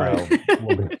tonight. Right.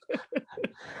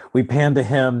 We pan to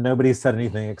him. Nobody said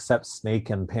anything except Snake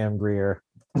and Pam Grier.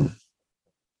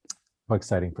 How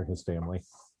exciting for his family.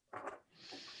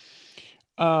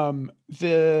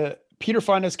 The Peter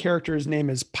Fonda's character's name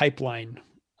is Pipeline.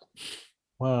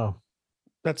 Wow.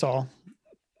 That's all.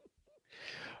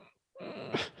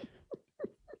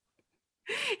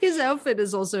 His outfit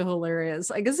is also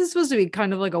hilarious. I guess it's supposed to be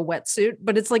kind of like a wetsuit,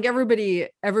 but it's like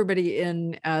everybody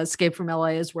in Escape from LA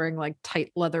is wearing like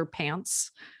tight leather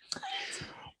pants.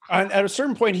 And at a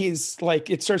certain point, he's like,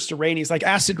 it starts to rain. He's like,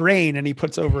 acid rain. And he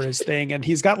puts over his thing, and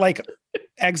he's got like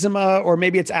eczema, or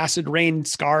maybe it's acid rain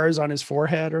scars on his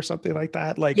forehead or something like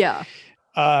that. Like, yeah,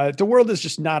 the world is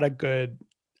just not a good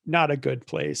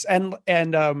place. And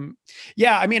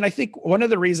yeah, I mean, I think one of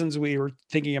the reasons we were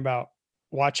thinking about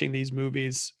watching these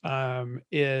movies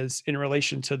is in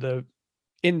relation to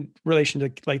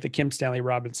like the Kim Stanley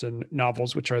Robinson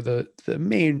novels, which are the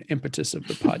main impetus of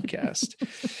the podcast.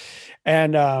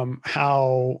 And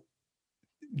how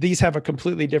these have a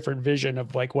completely different vision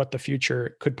of like what the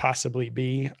future could possibly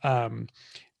be,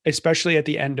 especially at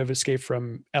the end of Escape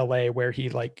from LA, where he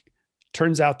like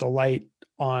turns out the light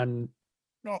on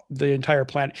the entire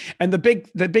planet. And the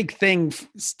big thing,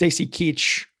 Stacy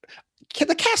Keach,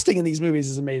 the casting in these movies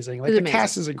is amazing. Like the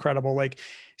cast is incredible. Like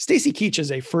Stacy Keach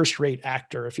is a first-rate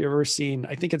actor. If you've ever seen,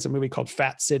 I think it's a movie called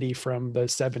Fat City from the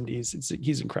 70s.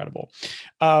 He's incredible.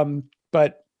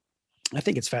 But I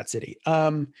think it's Fat City.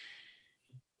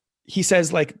 He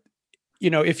says, like, you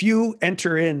know, if you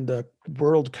enter in the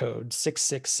world code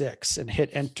 666 and hit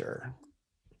enter,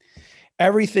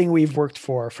 everything we've worked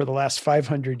for the last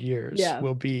 500 years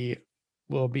will be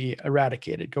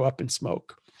eradicated, go up in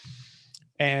smoke.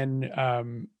 And,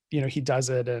 you know, he does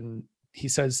it, and he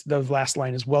says the last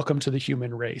line is "Welcome to the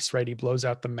human race," right? He blows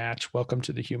out the match. Welcome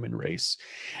to the human race.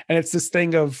 And it's this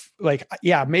thing of like,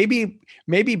 yeah, maybe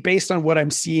based on what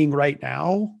I'm seeing right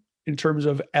now in terms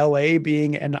of LA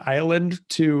being an island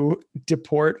to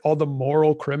deport all the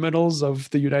moral criminals of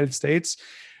the United States,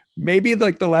 maybe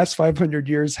like the last 500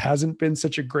 years hasn't been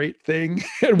such a great thing.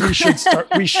 And we should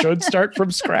start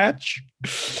from scratch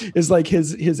is like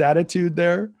his attitude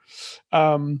there.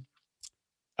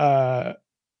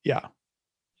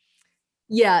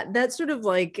 Yeah, that's sort of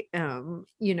like,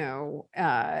 you know,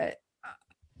 I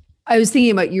was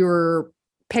thinking about your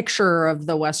picture of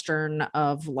the Western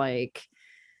of like,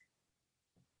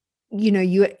 you know,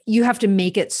 you have to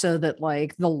make it so that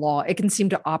like the law, it can seem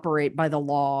to operate by the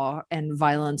law, and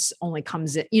violence only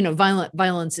comes in, you know,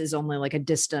 violence is only like a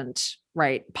distant,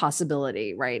 right,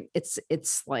 possibility, right?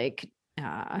 It's like,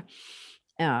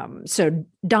 so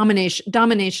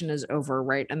domination is over,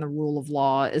 right? And the rule of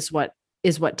law is what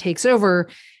takes over.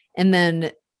 And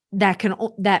then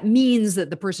that means that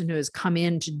the person who has come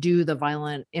in to do the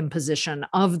violent imposition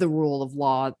of the rule of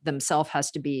law themselves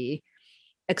has to be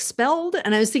expelled.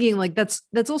 And I was thinking like, that's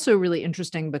also really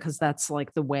interesting, because that's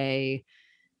like the way,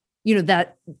 you know,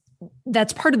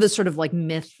 that's part of the sort of like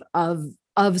myth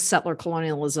of settler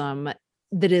colonialism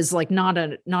that is like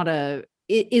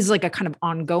it is like a kind of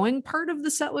ongoing part of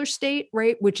the settler state,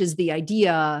 right? Which is the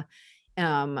idea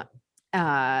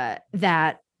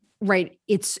that, right,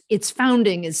 its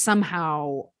founding is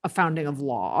somehow a founding of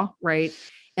law, right?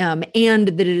 And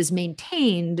that it is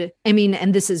maintained. I mean,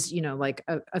 and this is, you know, like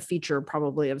a feature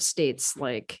probably of states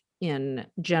like in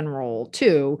general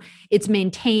too. It's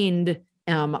maintained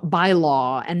by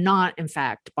law and not, in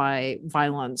fact, by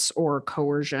violence or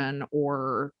coercion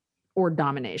or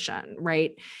domination,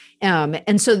 right?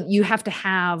 And so you have to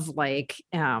have like,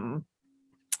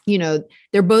 you know,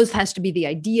 there both has to be the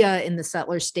idea in the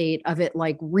settler state of it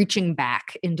like reaching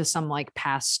back into some like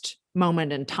past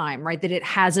moment in time, right? That it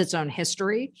has its own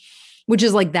history, which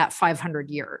is like that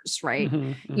 500 years, right?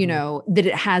 You know, that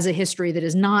it has a history that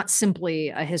is not simply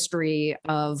a history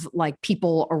of like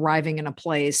people arriving in a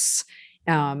place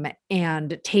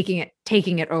and taking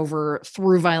it over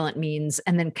through violent means,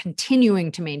 and then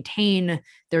continuing to maintain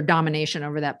their domination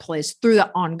over that place through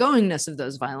the ongoingness of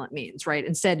those violent means, right?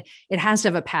 Instead, it has to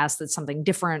have a past that's something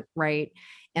different, right?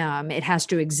 It has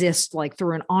to exist like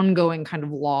through an ongoing kind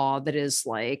of law that is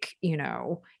like,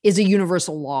 is a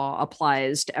universal law,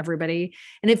 applies to everybody.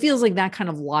 And it feels like that kind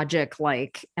of logic,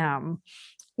 like,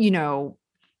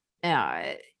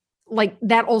 like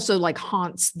that also like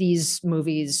haunts these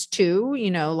movies too,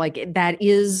 like that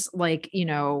is like,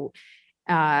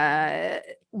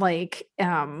 like,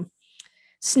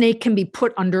 Snake can be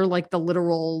put under like the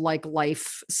literal like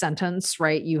life sentence,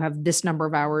 right? You have this number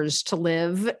of hours to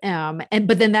live. But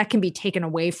then that can be taken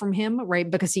away from him, right?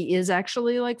 Because he is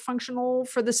actually like functional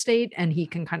for the state and he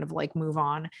can kind of like move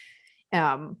on.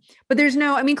 But there's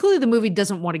clearly the movie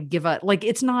doesn't want to give up, like,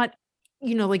 it's not,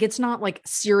 like it's not like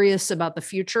serious about the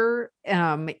future,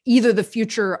 either the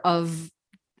future of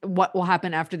what will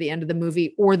happen after the end of the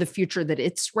movie or the future that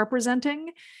it's representing.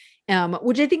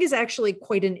 Which I think is actually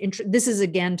quite an this is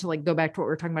again to like go back to what we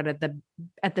were talking about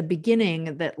at the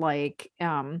beginning, that like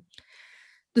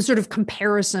the sort of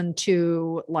comparison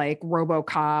to like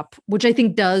RoboCop, which I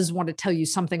think does want to tell you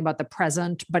something about the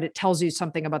present, but it tells you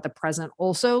something about the present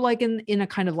also, like in a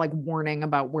kind of like warning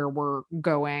about where we're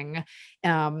going.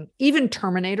 Even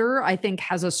Terminator, I think,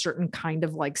 has a certain kind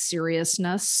of like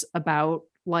seriousness about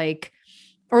like,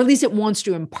 or at least it wants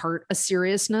to impart a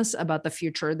seriousness about the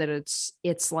future that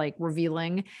it's like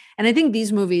revealing. And I think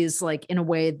these movies, like in a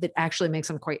way that actually makes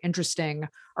them quite interesting,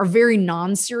 are very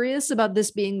non-serious about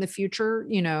this being the future,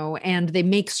 and they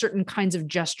make certain kinds of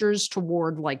gestures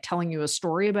toward like telling you a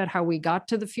story about how we got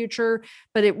to the future.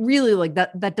 But it really like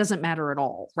that doesn't matter at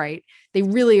all, right? They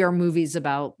really are movies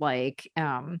about like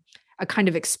a kind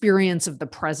of experience of the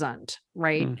present,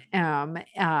 right?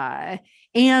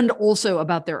 And also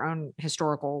about their own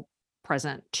historical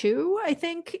present too, I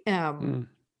think.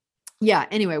 Yeah,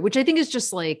 anyway, which I think is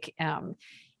just like,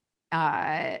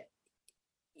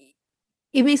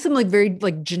 it makes them like very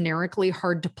like generically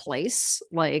hard to place.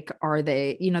 Like, are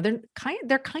they,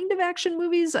 they're kind of action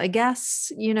movies, I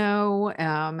guess,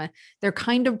 they're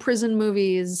kind of prison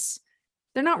movies.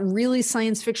 They're not really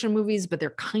science fiction movies, but they're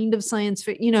kind of science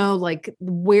fiction, like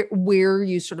where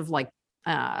you sort of like,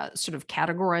 sort of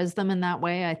categorize them in that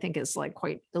way, I think is like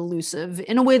quite elusive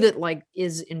in a way that like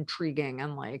is intriguing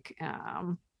and like,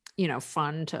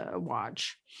 fun to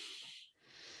watch.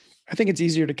 I think it's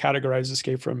easier to categorize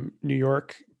Escape from New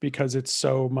York because it's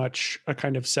so much a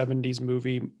kind of 70s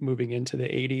movie moving into the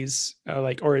 80s,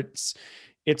 or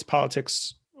its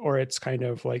politics or its kind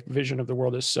of like vision of the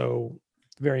world is so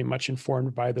very much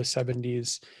informed by the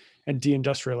 70s and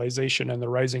deindustrialization and the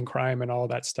rising crime and all of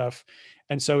that stuff.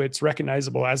 And so it's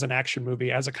recognizable as an action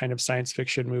movie, as a kind of science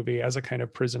fiction movie, as a kind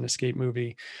of prison escape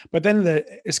movie. But then the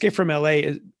Escape from LA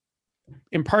is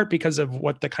in part because of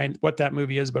what that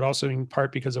movie is, but also in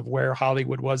part because of where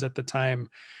Hollywood was at the time.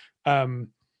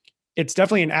 It's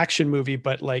definitely an action movie,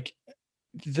 but like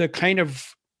the kind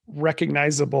of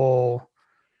recognizable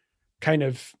kind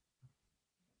of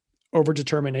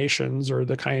overdeterminations or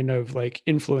the kind of like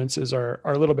influences are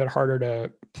a little bit harder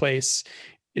to place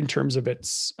in terms of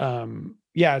its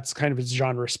it's kind of its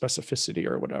genre specificity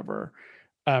or whatever.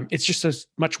 It's just a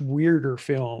much weirder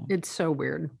film. It's so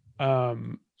weird.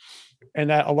 And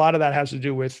that a lot of that has to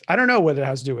do with, I don't know what it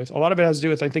has to do with. A lot of it has to do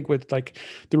with, I think, with like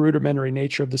the rudimentary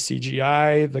nature of the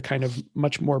CGI, the kind of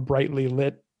much more brightly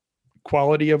lit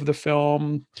quality of the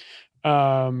film,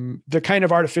 the kind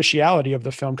of artificiality of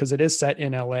the film, because it is set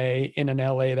in LA, in an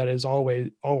LA that is always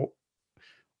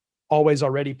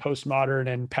already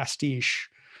postmodern and pastiche.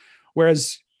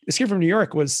 Whereas Escape from New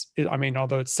York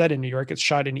although it's set in New York, it's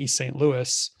shot in East St.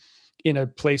 Louis, in a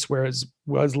place where it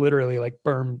was literally like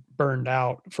burned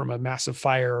out from a massive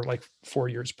fire like 4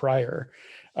 years prior.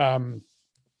 So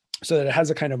that it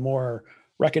has a kind of more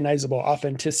recognizable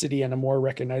authenticity and a more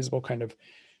recognizable kind of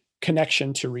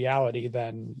connection to reality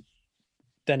than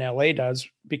LA does,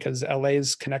 because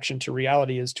LA's connection to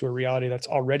reality is to a reality that's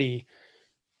already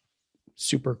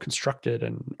super constructed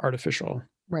and artificial.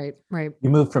 Right. You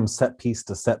move from set piece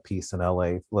to set piece in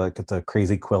LA, like it's a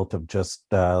crazy quilt of just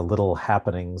little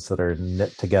happenings that are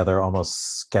knit together,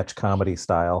 almost sketch comedy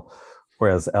style.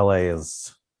 Whereas LA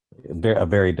is a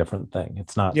very different thing.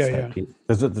 It's not set piece.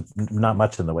 There's not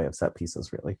much in the way of set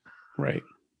pieces, really. Right.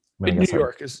 In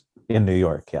New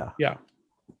York, yeah.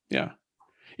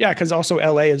 Because also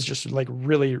LA is just like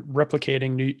really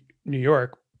replicating New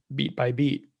York beat by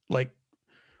beat, like.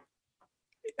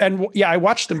 And I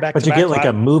watched them back. But you get like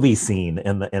a movie scene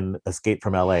in Escape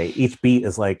from LA. Each beat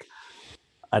is like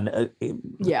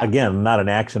Yeah. again, not an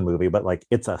action movie, but like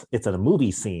it's a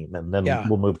movie scene, and then Yeah.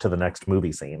 we'll move to the next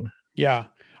movie scene. Yeah.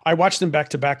 I watched them back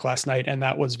to back last night, and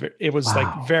it was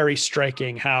like Wow. very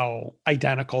striking how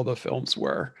identical the films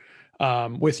were,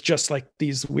 with just like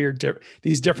these weird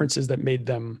these differences that made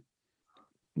them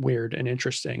weird and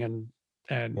interesting,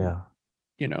 and Yeah.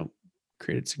 you know,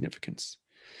 created significance.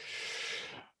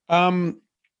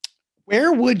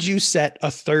 Where would you set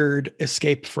a third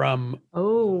Escape from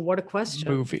Oh, what a question.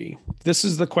 movie? This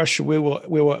is the question. We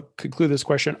will conclude this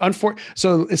question.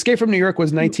 So Escape from New York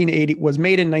was made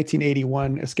in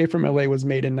 1981. Escape from LA was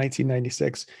made in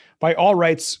 1996. By all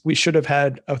rights, we should have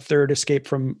had a third Escape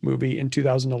from movie in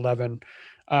 2011.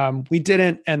 We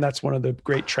didn't, and that's one of the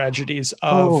great tragedies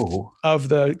of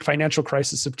the financial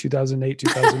crisis of 2008,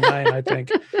 2009, I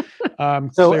think.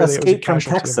 So Escape from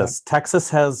Texas. Texas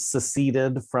has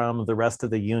seceded from the rest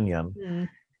of the Union. Mm.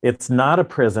 It's not a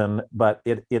prison, but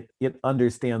it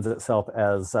understands itself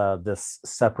as this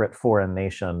separate foreign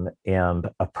nation, and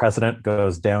a president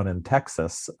goes down in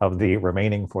Texas of the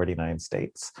remaining 49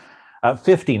 states.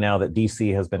 50 now that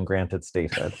DC has been granted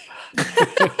statehood.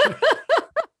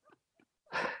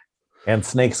 And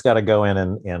Snake's got to go in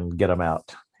and get him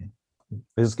out.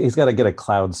 He's got to get a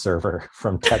cloud server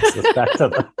from Texas back to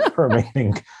the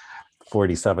remaining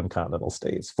 47 continental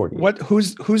states. 48.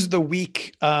 Who's the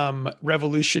weak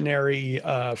revolutionary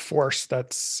force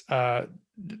that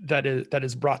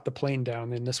has brought the plane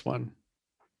down in this one?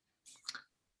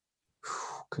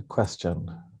 Good question.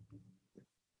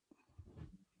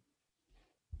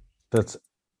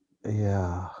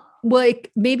 Yeah.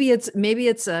 Like maybe it's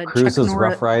Cruise's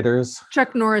Rough Riders.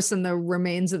 Chuck Norris and the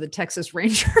remains of the Texas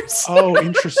Rangers. Oh,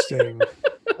 interesting.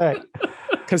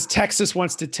 Because Texas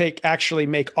wants to actually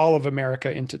make all of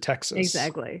America into Texas.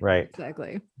 Exactly. Right.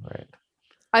 Exactly. Right.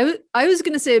 I was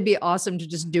going to say it'd be awesome to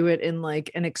just do it in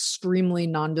like an extremely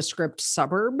nondescript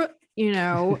suburb, you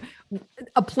know,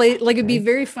 a place like it'd be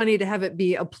very funny to have it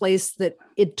be a place that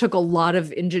it took a lot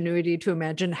of ingenuity to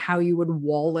imagine how you would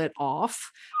wall it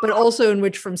off, but also in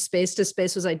which from space to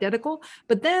space was identical.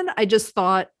 But then I just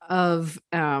thought of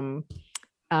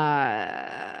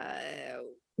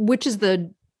which is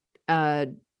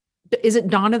is it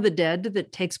Dawn of the Dead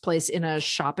that takes place in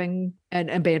an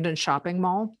abandoned shopping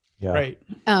mall? Yeah. Right.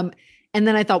 And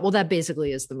then I thought, well, that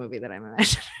basically is the movie that I'm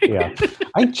imagining. Yeah.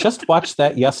 I just watched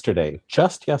that yesterday.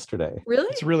 Really?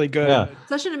 It's really good. Yeah.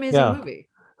 Such an amazing movie.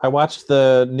 I watched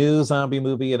the new zombie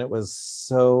movie, and it was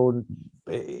so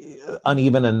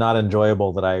uneven and not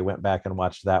enjoyable that I went back and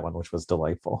watched that one, which was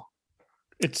delightful.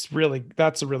 That's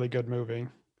a really good movie.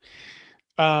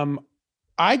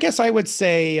 I guess I would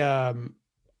say,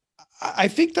 I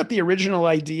think that the original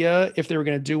idea, if they were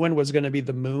going to do one, was going to be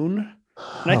the moon.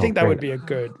 And I think that would be a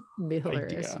good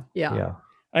idea. Yeah.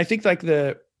 I think like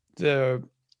the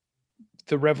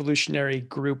revolutionary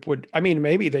group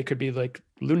maybe they could be like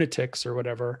lunatics or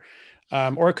whatever.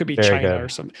 Or it could be Very China good. or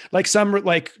something, like some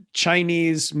like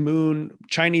Chinese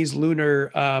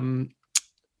lunar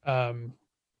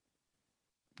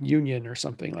union or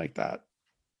something like that.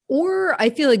 Or I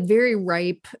feel like very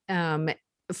ripe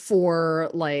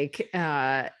for like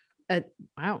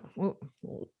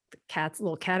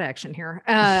little cat action here.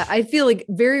 I feel like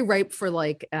very ripe for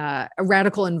like a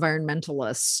radical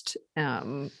environmentalist.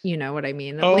 You know what I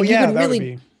mean? Oh, like yeah, you could that really,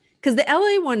 would be. because the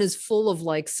LA one is full of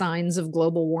like signs of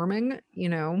global warming, you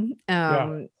know.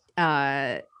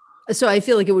 So I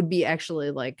feel like it would be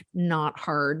actually like not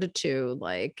hard to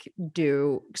like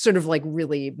do sort of like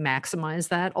really maximize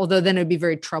that. Although then it'd be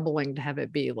very troubling to have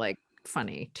it be like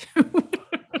funny too.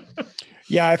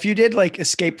 Yeah, if you did like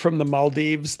Escape from the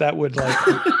Maldives, that would like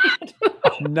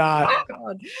not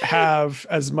have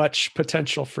as much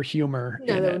potential for humor.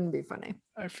 No, in that it, wouldn't be funny.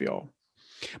 I feel.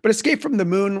 But Escape from the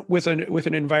Moon with an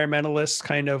environmentalist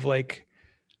kind of like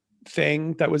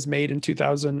thing that was made in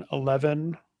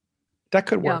 2011, that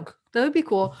could work. That would be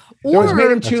cool. It was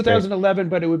made in That's 2011,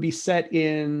 but it would be set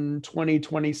in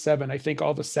 2027. I think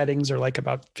all the settings are like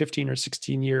about 15 or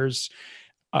 16 years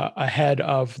ahead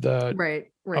of the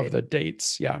of the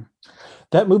dates. Yeah.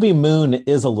 That movie Moon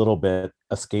is a little bit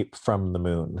Escape from the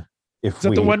Moon. Is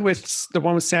that the one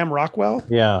with Sam Rockwell?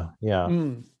 Yeah.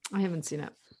 I haven't seen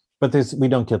it. But we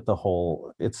don't get the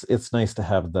whole. It's nice to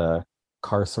have the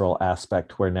carceral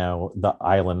aspect where now the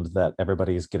island that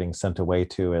everybody's getting sent away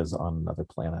to is on another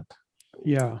planet.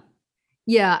 Yeah.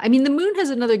 Yeah. I mean, the moon has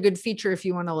another good feature if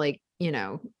you want to like, you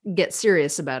know, get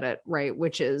serious about it, right?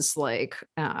 Which is like,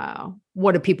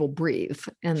 what do people breathe?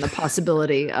 And the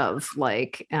possibility of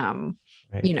like,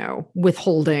 Right. you know,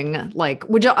 withholding, like,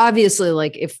 which obviously,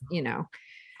 like, if, you know,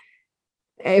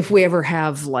 if we ever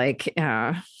have like,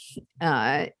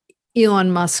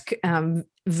 Elon Musk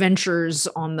ventures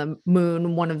on the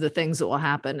moon, one of the things that will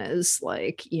happen is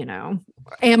like, you know,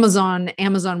 Amazon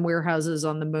warehouses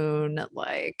on the moon,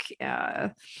 like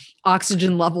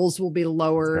oxygen levels will be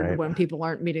lowered when people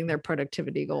aren't meeting their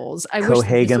productivity goals. I wish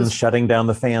Cohagen's shutting down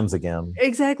the fans again.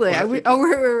 Exactly.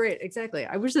 Right. Exactly.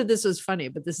 I wish that this was funny,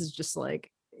 but this is just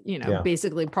like, you know,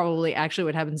 basically probably actually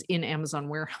what happens in Amazon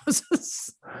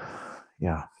warehouses.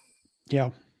 Yeah.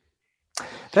 Yeah.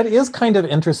 That is kind of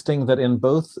interesting that in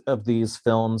both of these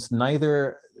films,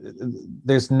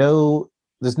 there's no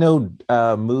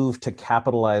move to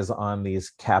capitalize on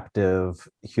these captive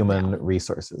human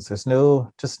resources. There's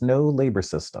no labor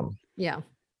system. Yeah,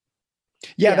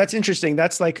 that's interesting.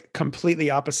 That's like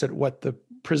completely opposite what the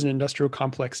prison industrial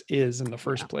complex is in the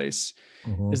first place.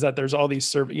 Mm-hmm. Is that there's all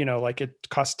these you know, like it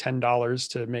costs $10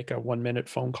 to make a 1-minute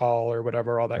phone call or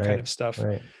whatever, all that kind of stuff.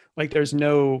 Right. Like there's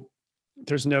no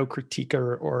critique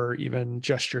or even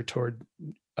gesture toward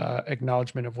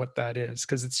acknowledgement of what that is,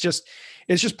 because it's just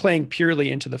playing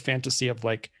purely into the fantasy of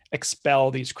like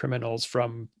expel these criminals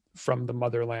from the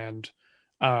motherland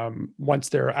once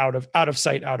they're out of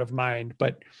sight, out of mind.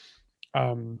 But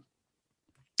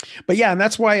yeah, and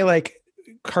that's why like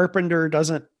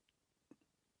Carpenter's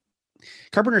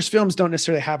films don't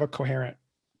necessarily have a coherent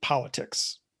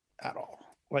politics at all.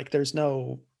 Like there's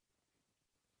no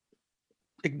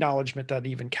acknowledgement that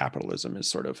even capitalism is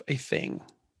sort of a thing.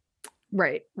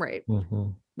 Right.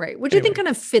 Which I think kind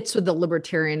of fits with the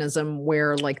libertarianism,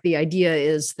 where like the idea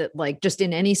is that like just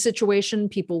in any situation,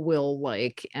 people will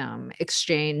like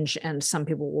exchange, and some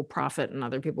people will profit and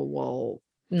other people will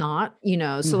not, you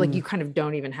know, so like you kind of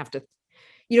don't even have to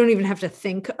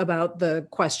think about the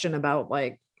question about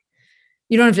like,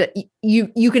 you don't have to,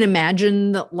 you can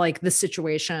imagine that like the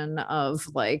situation of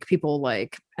like people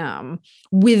like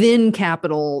within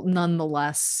capital,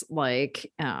 nonetheless, like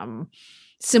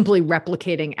simply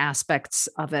replicating aspects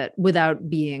of it without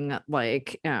being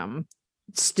like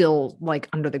still like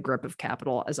under the grip of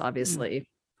capital, as obviously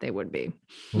they would be.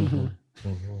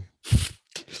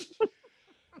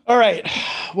 All right.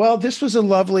 Well, this was a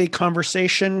lovely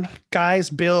conversation, guys.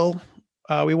 Bill,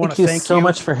 we want to thank you so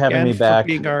much for having me back. For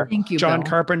being our John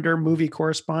Carpenter movie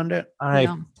correspondent. I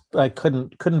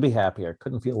couldn't be happier.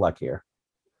 Couldn't feel luckier.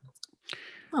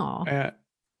 Oh.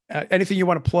 Anything you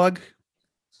want to plug?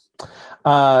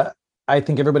 I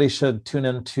think everybody should tune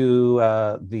into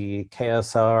the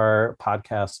KSR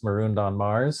podcast Marooned on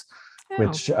Mars,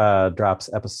 which drops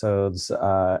episodes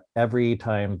every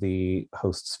time the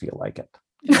hosts feel like it.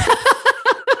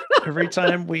 Every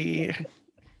time we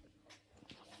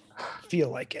feel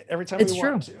like it. Every time we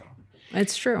want to.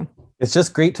 It's true. It's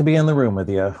just great to be in the room with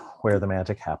you where the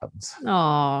magic happens.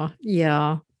 Oh,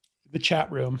 yeah. The chat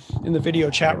room, in the video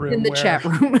chat room. In the chat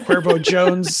room. Cuervo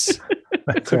Jones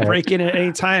could break in at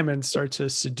any time and start to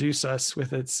seduce us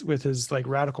with his like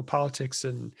radical politics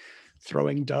and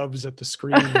throwing doves at the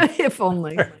screen. If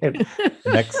only. Right.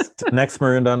 Next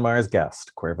Marooned on Mars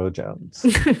guest, Cuervo Jones.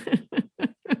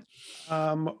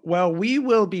 Well, we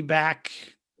will be back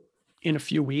in a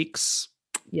few weeks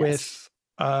with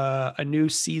a new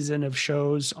season of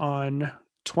shows on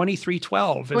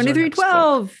 2312.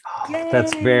 2312.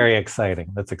 That's very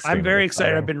exciting. That's exciting. I'm very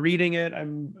excited. I've been reading it.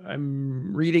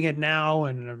 I'm reading it now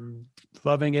and I'm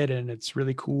loving it, and it's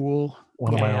really cool.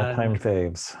 One of my all-time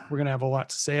faves. We're going to have a lot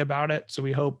to say about it. So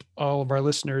we hope all of our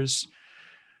listeners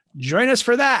join us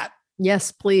for that.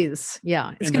 Yes, please.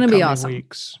 Yeah, it's going to be awesome.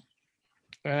 Weeks.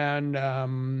 And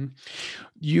in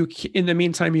the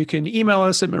meantime, you can email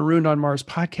us at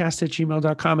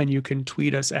maroonedonmarspodcast@gmail.com, and you can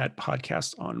tweet us at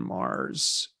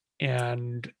podcastonmars.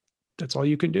 And that's all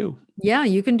you can do. Yeah,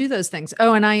 you can do those things.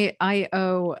 Oh, and I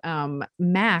owe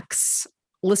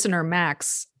listener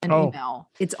Max an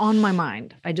email. It's on my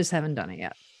mind. I just haven't done it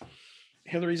yet.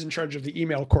 Hillary's in charge of the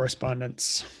email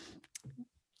correspondence.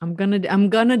 I'm gonna do it. I'm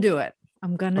gonna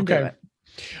do it.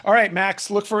 All right, Max,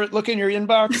 look in your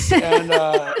inbox, and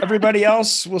everybody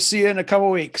else, we'll see you in a couple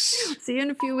weeks. See you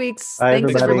in a few weeks. Bye,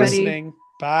 Thanks for everybody. listening.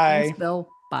 Bye. Thanks, Bill.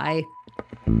 Bye.